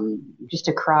 just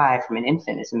a cry from an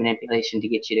infant is a manipulation to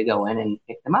get you to go in and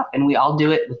pick them up, and we all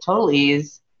do it with total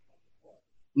ease.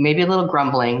 Maybe a little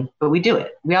grumbling, but we do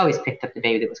it. We always picked up the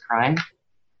baby that was crying,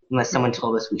 unless someone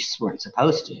told us we weren't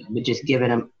supposed to. But just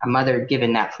given a mother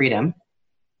given that freedom,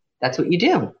 that's what you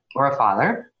do, or a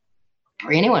father,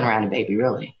 or anyone around a baby,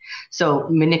 really. So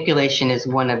manipulation is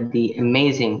one of the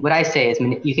amazing, what I say is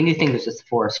you can do things with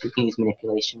force. You can use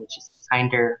manipulation, which is a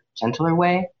kinder, gentler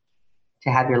way to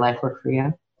have your life work for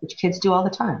you, which kids do all the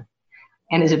time.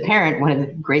 And as a parent, one of the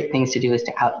great things to do is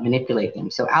to out-manipulate them.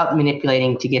 So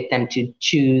out-manipulating to get them to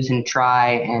choose and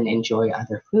try and enjoy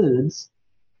other foods,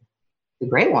 the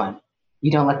great one.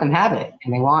 You don't let them have it,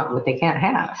 and they want what they can't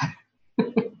have.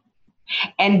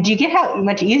 And do you get how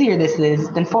much easier this is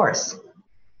than force?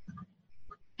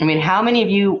 I mean, how many of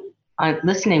you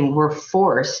listening were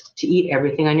forced to eat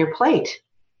everything on your plate?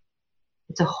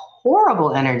 It's a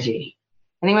horrible energy.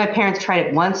 I think my parents tried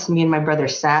it once. Me and my brother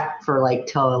sat for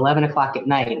till 11 o'clock at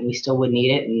night, and we still wouldn't eat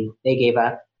it, and they gave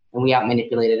up, and we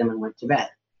out-manipulated them and went to bed.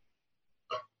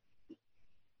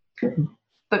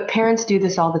 But parents do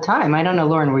this all the time. I don't know,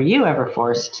 Lauren, were you ever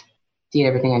forced to eat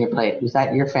everything on your plate? Was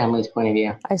that your family's point of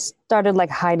view? I started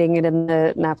hiding it in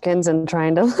the napkins and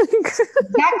trying to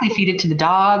Exactly, feed it to the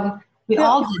dog. We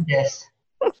all did this.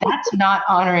 That's not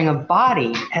honoring a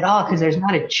body at all, because there's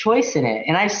not a choice in it.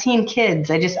 And I've seen kids.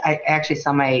 I actually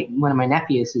saw one of my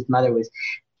nephews, whose mother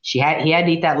he had to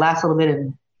eat that last little bit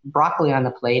of broccoli on the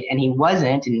plate, and he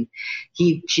wasn't. And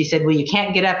she said, well, you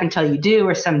can't get up until you do,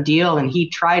 or some deal. And he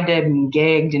tried to and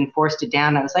gagged and forced it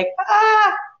down. I was like,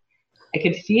 I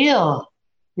could feel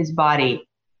his body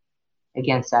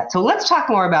against that. So let's talk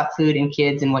more about food and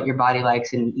kids and what your body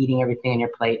likes and eating everything on your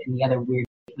plate and the other weird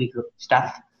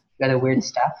stuff. Other weird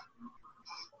stuff.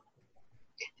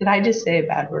 Did I just say a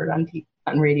bad word on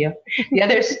radio? The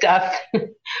other stuff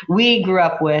we grew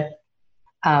up with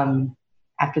after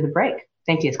the break.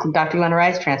 Thank you. It's Dr. Glenna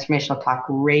Rice, Transformational Talk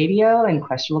Radio and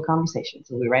Questionable Conversations.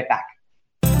 We'll be right back.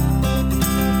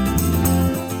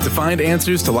 To find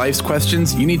answers to life's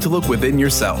questions, you need to look within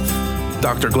yourself.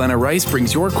 Dr. Glenna Rice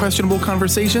brings your questionable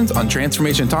conversations on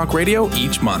Transformation Talk Radio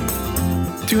each month.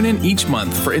 Tune in each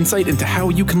month for insight into how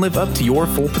you can live up to your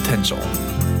full potential.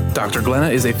 Dr. Glenna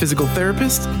is a physical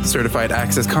therapist, certified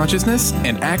Access Consciousness,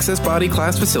 and Access Body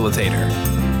Class facilitator.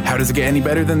 How does it get any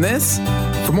better than this?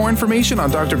 For more information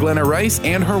on Dr. Glenna Rice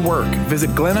and her work, visit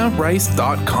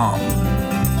glennarice.com.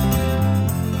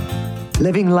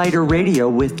 Living Lighter Radio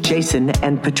with Jason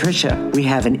and Patricia. We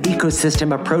have an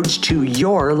ecosystem approach to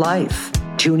your life.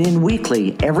 Tune in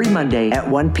weekly every Monday at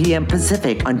 1 p.m.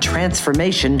 Pacific on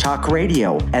Transformation Talk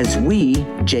Radio as we,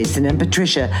 Jason and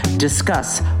Patricia,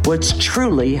 discuss what's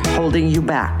truly holding you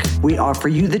back. We offer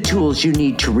you the tools you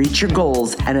need to reach your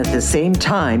goals and at the same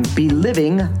time be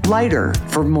living lighter.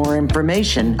 For more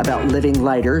information about Living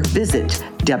Lighter, visit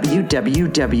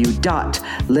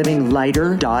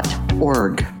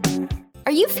www.livinglighter.org.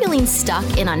 Are you feeling stuck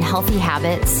in unhealthy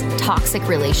habits, toxic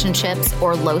relationships,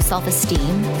 or low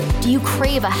self-esteem? Do you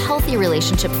crave a healthy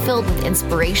relationship filled with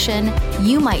inspiration?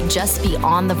 You might just be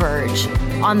on the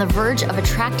verge of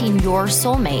attracting your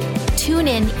soulmate. Tune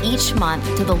in each month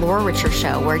to The Laura Richer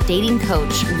Show, where dating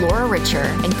coach Laura Richer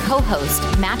and co-host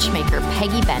matchmaker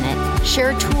Peggy Bennett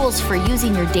share tools for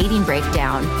using your dating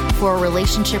breakdown for a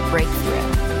relationship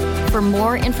breakthrough. For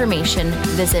more information,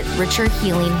 visit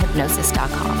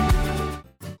richerhealinghypnosis.com.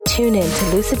 Tune in to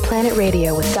Lucid Planet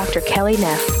Radio with Dr. Kelly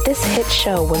Neff. This hit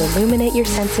show will illuminate your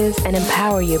senses and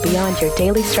empower you beyond your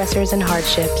daily stressors and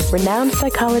hardships. Renowned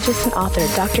psychologist and author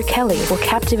Dr. Kelly will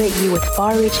captivate you with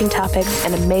far-reaching topics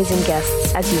and amazing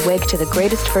guests as you wake to the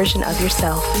greatest version of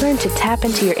yourself. Learn to tap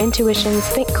into your intuitions,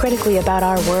 think critically about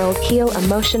our world, heal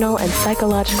emotional and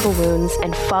psychological wounds,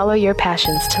 and follow your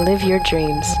passions to live your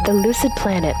dreams. The Lucid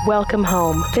Planet. Welcome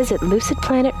home. Visit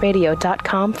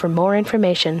lucidplanetradio.com for more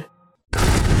information.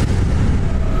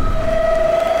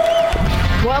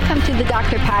 Welcome to the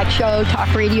Dr. Pat Show,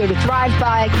 talk radio to thrive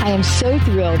by. I am so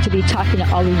thrilled to be talking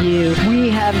to all of you. We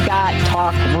have got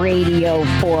talk radio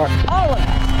for all of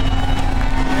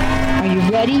us. Are you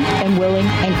ready and willing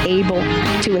and able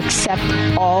to accept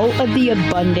all of the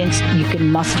abundance you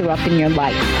can muster up in your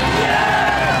life?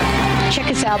 Check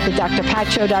us out at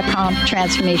drpatshow.com,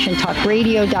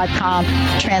 transformationtalkradio.com,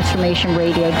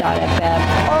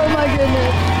 transformationradio.fm. Oh my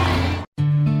goodness.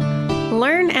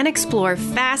 Learn and explore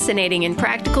fascinating and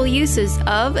practical uses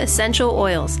of essential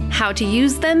oils, how to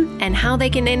use them, and how they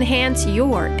can enhance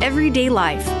your everyday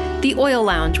life. The Oil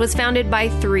Lounge was founded by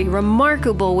 3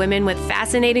 remarkable women with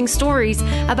fascinating stories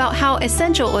about how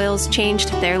essential oils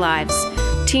changed their lives.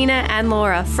 Tina and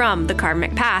Laura from The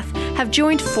Karmic Path have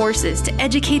joined forces to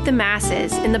educate the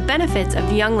masses in the benefits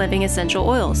of Young Living essential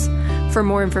oils. For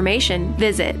more information,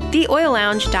 visit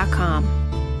theoillounge.com.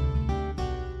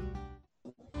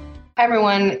 Hi,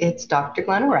 everyone. It's Dr.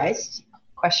 Glenna Rice,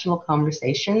 Questionable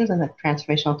Conversations on the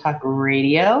Transformational Talk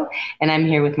Radio. And I'm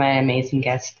here with my amazing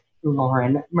guest,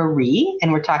 Lauren Marie.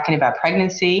 And we're talking about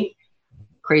pregnancy,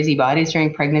 crazy bodies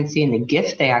during pregnancy, and the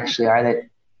gift they actually are that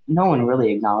no one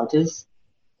really acknowledges.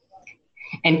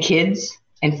 And kids,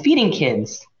 and feeding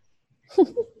kids.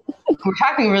 We're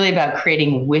talking really about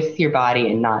creating with your body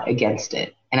and not against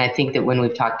it. And I think that when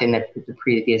we've talked in the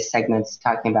previous segments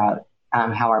talking about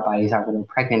how our bodies are when we're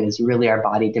pregnant is really our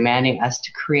body demanding us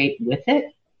to create with it,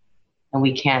 and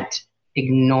we can't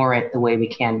ignore it the way we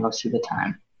can most of the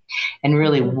time. And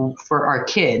really, for our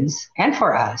kids and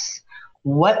for us,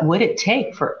 what would it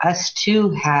take for us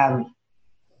to have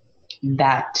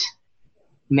that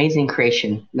amazing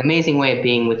creation, the amazing way of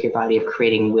being with your body, of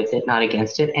creating with it, not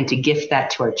against it, and to gift that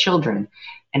to our children?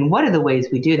 And what are the ways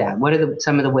we do that? What are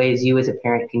some of the ways you as a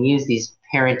parent can use these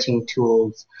parenting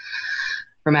tools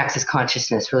from Access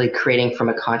Consciousness, really creating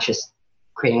with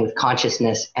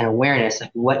consciousness and awareness? Like,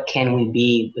 what can we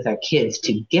be with our kids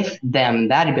to gift them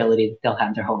that ability that they'll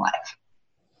have their whole life?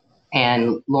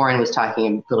 And Lauren was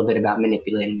talking a little bit about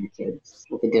manipulating your kids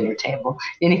at the dinner table.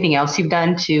 Anything else you've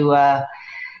done to?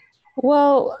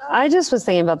 Well, I just was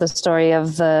thinking about the story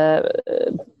of the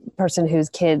person whose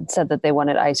kid said that they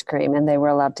wanted ice cream and they were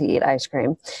allowed to eat ice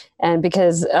cream. And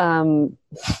because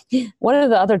one of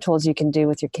the other tools you can do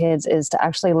with your kids is to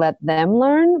actually let them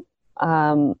learn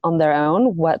on their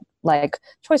own what, like,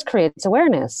 choice creates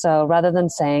awareness. So rather than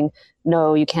saying,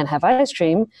 no, you can't have ice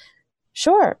cream,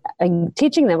 sure, and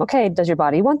teaching them, okay, does your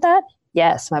body want that?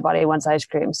 Yes, my body wants ice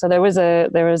cream. So there was a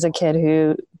kid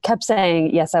who kept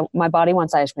saying, yes, my body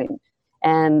wants ice cream.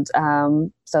 And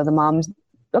so the mom's,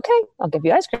 okay, I'll give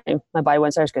you ice cream. My body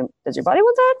wants ice cream. Does your body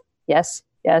want that? Yes,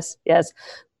 yes, yes.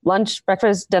 Lunch,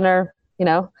 breakfast, dinner,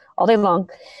 all day long.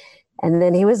 And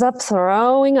then he was up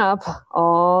throwing up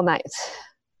all night.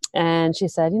 And she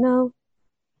said, did your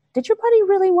body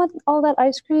really want all that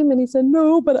ice cream? And he said,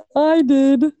 no, but I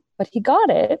did. But he got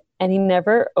it, and he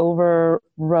never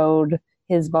overrode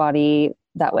his body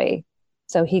that way.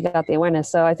 So he got the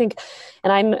awareness. So I think,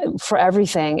 for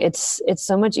everything, it's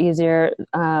so much easier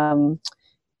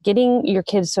getting your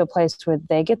kids to a place where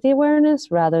they get the awareness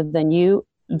rather than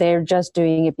they're just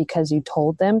doing it because you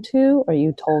told them to or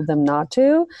you told them not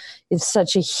to, is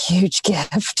such a huge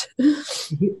gift.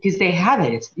 Because they have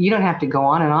it. You don't have to go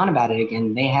on and on about it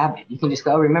again. They have it. You can just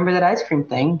go, remember that ice cream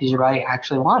thing? Does your body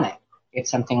actually want it? If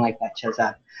something like that shows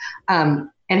up. And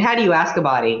how do you ask a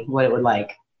body what it would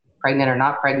like? Pregnant or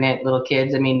not pregnant, little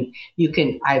kids? I mean,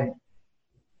 I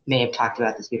may have talked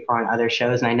about this before on other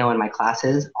shows, and I know in my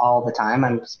classes all the time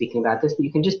I'm speaking about this, but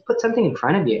you can just put something in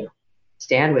front of you.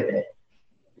 Stand with it.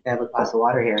 I have a glass of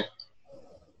water here.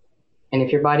 And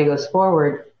if your body goes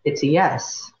forward, it's a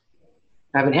yes.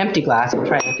 I have an empty glass. We'll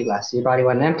try an empty glass. So your body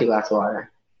wants an empty glass of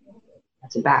water.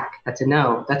 That's a back. That's a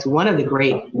no. That's one of the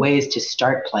great ways to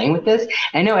start playing with this.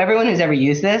 And I know everyone who's ever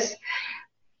used this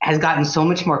has gotten so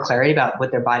much more clarity about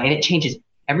what their body, and it changes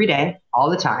every day, all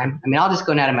the time. I mean, I'll just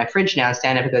go down to my fridge now and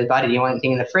stand up and go, body, do you want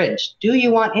anything in the fridge? Do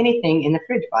you want anything in the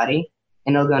fridge, body?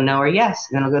 And it'll go no or yes.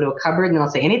 And then I'll go to a cupboard and I'll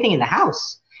say, anything in the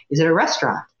house? Is it a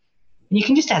restaurant? And you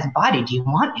can just ask body, do you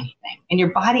want anything? And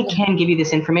your body can give you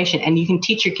this information, and you can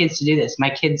teach your kids to do this. My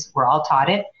kids were all taught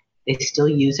it. They still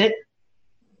use it.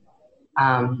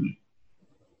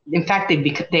 In fact,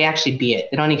 they actually be it.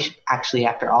 They don't actually,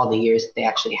 after all the years, they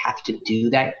actually have to do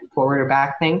that forward or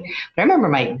back thing. But I remember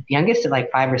my youngest at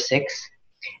like 5 or 6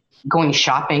 going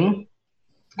shopping,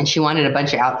 and she wanted a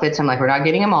bunch of outfits. I'm like, we're not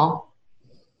getting them all.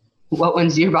 What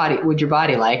ones would your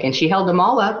body like? And she held them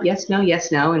all up. Yes, no,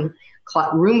 and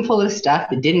room full of stuff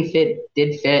that didn't fit,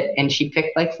 did fit. And she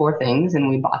picked like 4 things, and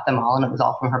we bought them all, and it was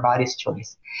all from her body's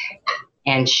choice.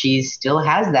 And she still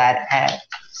has that at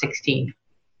 16.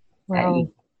 Wow.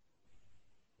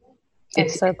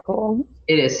 It's so cool.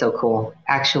 It is so cool,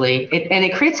 actually.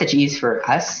 It creates such ease for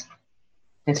us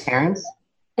as parents.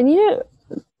 And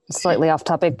slightly off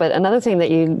topic, but another thing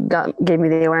that you gave me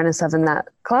the awareness of in that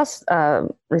class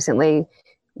recently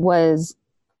was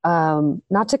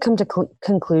not to come to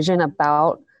conclusion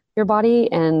about your body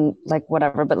and like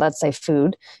whatever, but let's say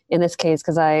food in this case,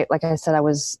 because like I said, I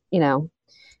was,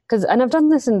 and I've done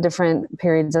this in different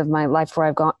periods of my life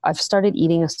where I've started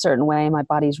eating a certain way. My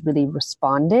body's really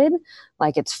responded,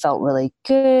 like it's felt really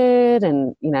good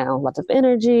and, lots of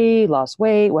energy, lost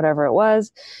weight, whatever it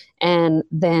was. And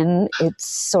then it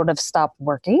sort of stopped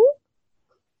working.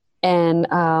 And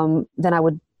then I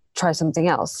would try something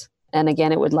else. And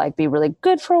again, it would like be really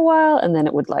good for a while, and then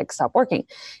it would like stop working.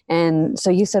 And so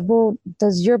you said, well,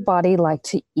 does your body like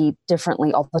to eat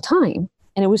differently all the time?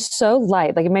 And it was so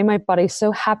light, like it made my body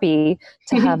so happy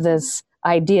to have this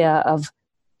idea of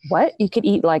what you could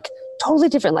eat like totally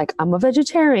different. Like I'm a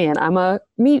vegetarian, I'm a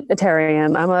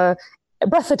meatitarian, I'm a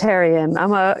breatharian,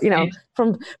 I'm a,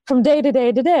 from day to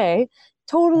day to day,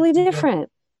 totally different.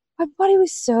 My body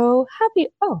was so happy.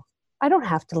 Oh, I don't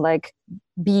have to like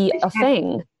be a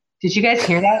thing. Did you guys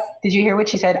hear that? Did you hear what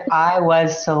she said? I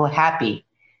was so happy.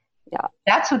 Yeah.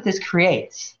 That's what this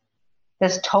creates.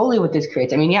 That's totally what this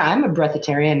creates. I mean, yeah, I'm a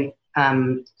breatharian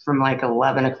from like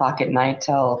 11 o'clock at night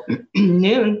till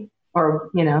noon,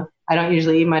 or, I don't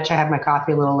usually eat much. I have my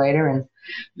coffee a little later,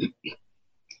 and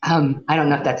I don't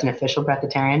know if that's an official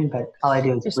breatharian, but all I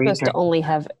do is You're supposed to only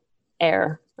have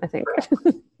air, I think.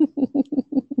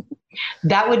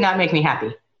 That would not make me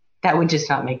happy. That would just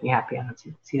not make me happy. I don't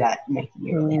see that making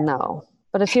me really happy. No,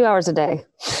 but a few hours a day.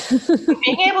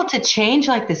 Being able to change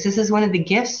like this is one of the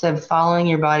gifts of following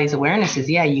your body's awareness is,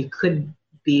 yeah, you could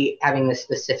be having the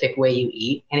specific way you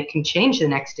eat, and it can change the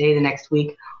next day, the next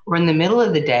week, or in the middle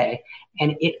of the day,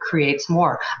 and it creates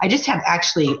more. I just have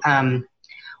actually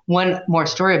one more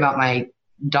story about my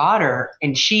daughter,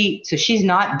 and she's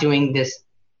not doing this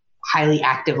highly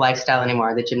active lifestyle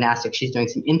anymore, the gymnastics. She's doing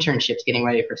some internships getting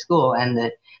ready for school, and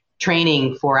the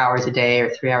training 4 hours a day or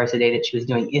 3 hours a day that she was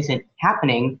doing isn't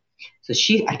happening. So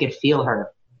I could feel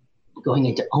her going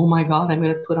into, oh my God, I'm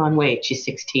going to put on weight. She's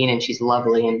 16 and she's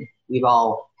lovely, and we've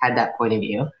all had that point of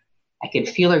view. I could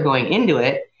feel her going into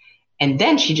it. And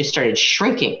then she just started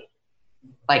shrinking,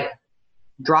 like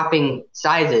dropping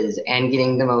sizes and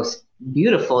getting the most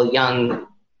beautiful young,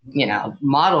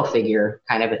 model figure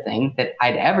kind of a thing that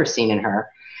I'd ever seen in her.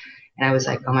 And I was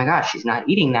like, oh my gosh, she's not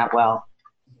eating that well.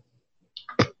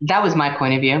 That was my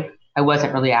point of view. I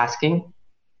wasn't really asking.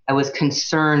 I was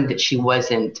concerned that she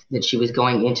was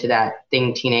going into that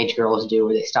thing teenage girls do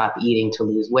where they stop eating to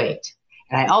lose weight.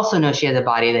 And I also know she has a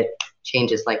body that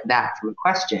changes like that from a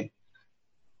question.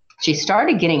 She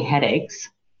started getting headaches.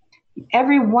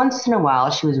 Every once in a while,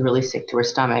 she was really sick to her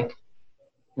stomach,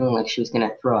 feeling like she was going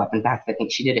to throw up. In fact, I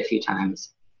think she did a few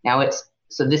times.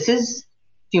 So this is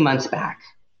a few months back.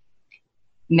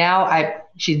 Now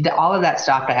all of that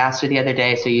stopped. I asked her the other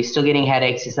day, so you're still getting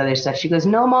headaches, this other stuff? She goes,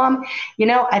 no, Mom,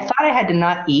 I thought I had to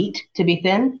not eat to be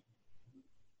thin.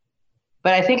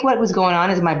 But I think what was going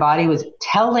on is my body was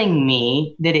telling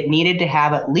me that it needed to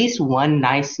have at least one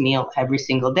nice meal every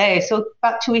single day. So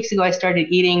about 2 weeks ago, I started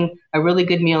eating a really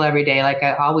good meal every day, like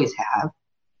I always have.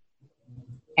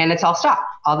 And it's all stopped.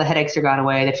 All the headaches are gone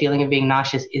away. The feeling of being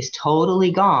nauseous is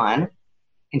totally gone.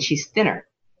 And she's thinner.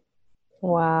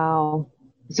 Wow.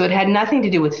 So it had nothing to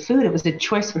do with food. It was a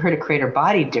choice for her to create her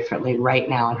body differently right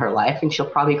now in her life. And she'll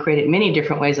probably create it many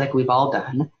different ways like we've all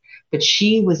done. But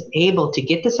she was able to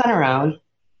get this on her own,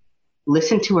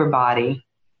 listen to her body,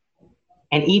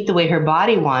 and eat the way her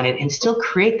body wanted and still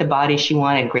create the body she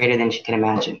wanted greater than she can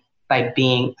imagine by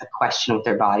being a question with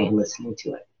her body and listening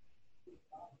to it.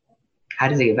 How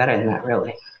does it get better than that,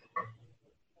 really?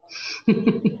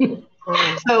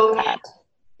 So,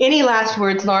 any last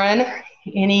words, Lauren?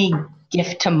 Any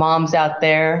gift to moms out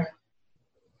there?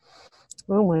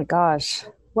 Oh my gosh.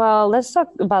 Well, let's talk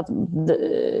about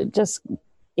just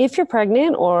if you're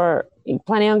pregnant or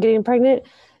planning on getting pregnant,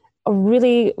 a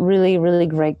really, really, really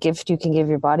great gift you can give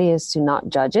your body is to not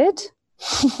judge it.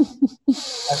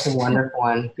 That's a wonderful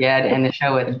one. Yeah, to end the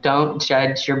show with, don't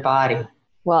judge your body.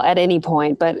 Well, at any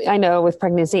point, but I know with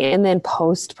pregnancy and then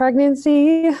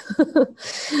post-pregnancy,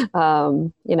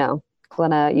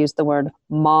 Glenna used the word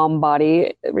mom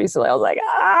body recently. I was like,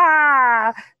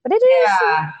 but it is.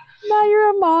 Now you're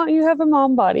a mom, you have a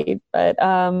mom body. But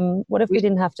what if we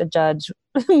didn't have to judge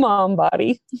mom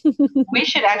body? We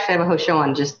should actually have a whole show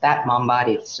on just that mom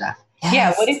body stuff. Yes.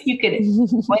 Yeah. What if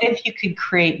you could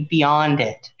create beyond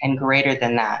it and greater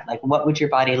than that? Like, what would your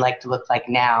body like to look like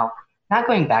now? Not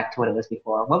going back to what it was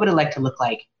before. What would it like to look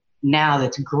like now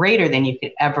that's greater than you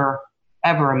could ever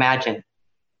imagine?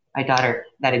 My daughter,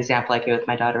 that example I gave with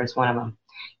my daughter is one of them.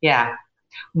 Yeah.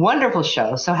 Wonderful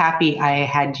show. So happy I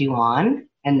had you on.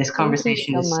 And this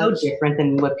conversation is so different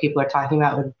than what people are talking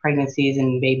about with pregnancies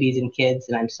and babies and kids.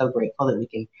 And I'm so grateful that we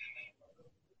can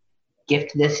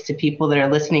gift this to people that are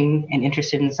listening and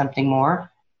interested in something more.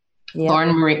 Yep.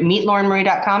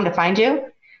 MeetLaurenMarie.com to find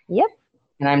you. Yep.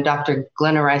 And I'm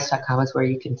drglennarice.com is where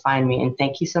you can find me. And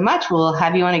thank you so much. We'll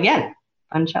have you on again.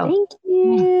 Fun show. Thank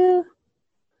you.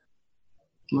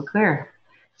 We're clear.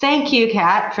 Thank you,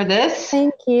 Kat, for this.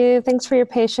 Thank you. Thanks for your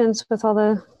patience with all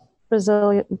the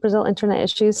Brazil internet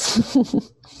issues.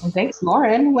 And thanks,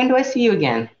 Lauren. When do I see you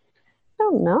again? I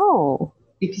don't know.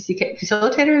 BPC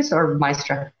facilitators or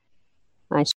Maestro?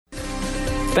 Maestro.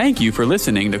 Thank you for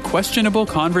listening to Questionable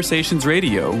Conversations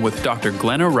Radio with Dr.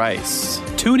 Glenna Rice.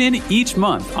 Tune in each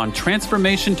month on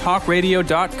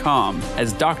TransformationTalkRadio.com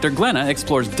as Dr. Glenna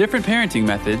explores different parenting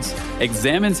methods,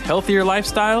 examines healthier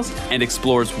lifestyles, and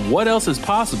explores what else is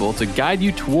possible to guide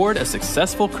you toward a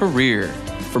successful career.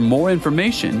 For more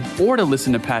information or to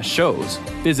listen to past shows,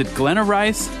 visit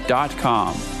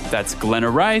glennarice.com. That's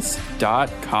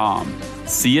glennarice.com.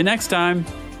 See you next time.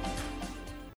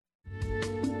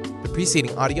 The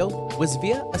preceding audio was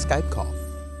via a Skype call.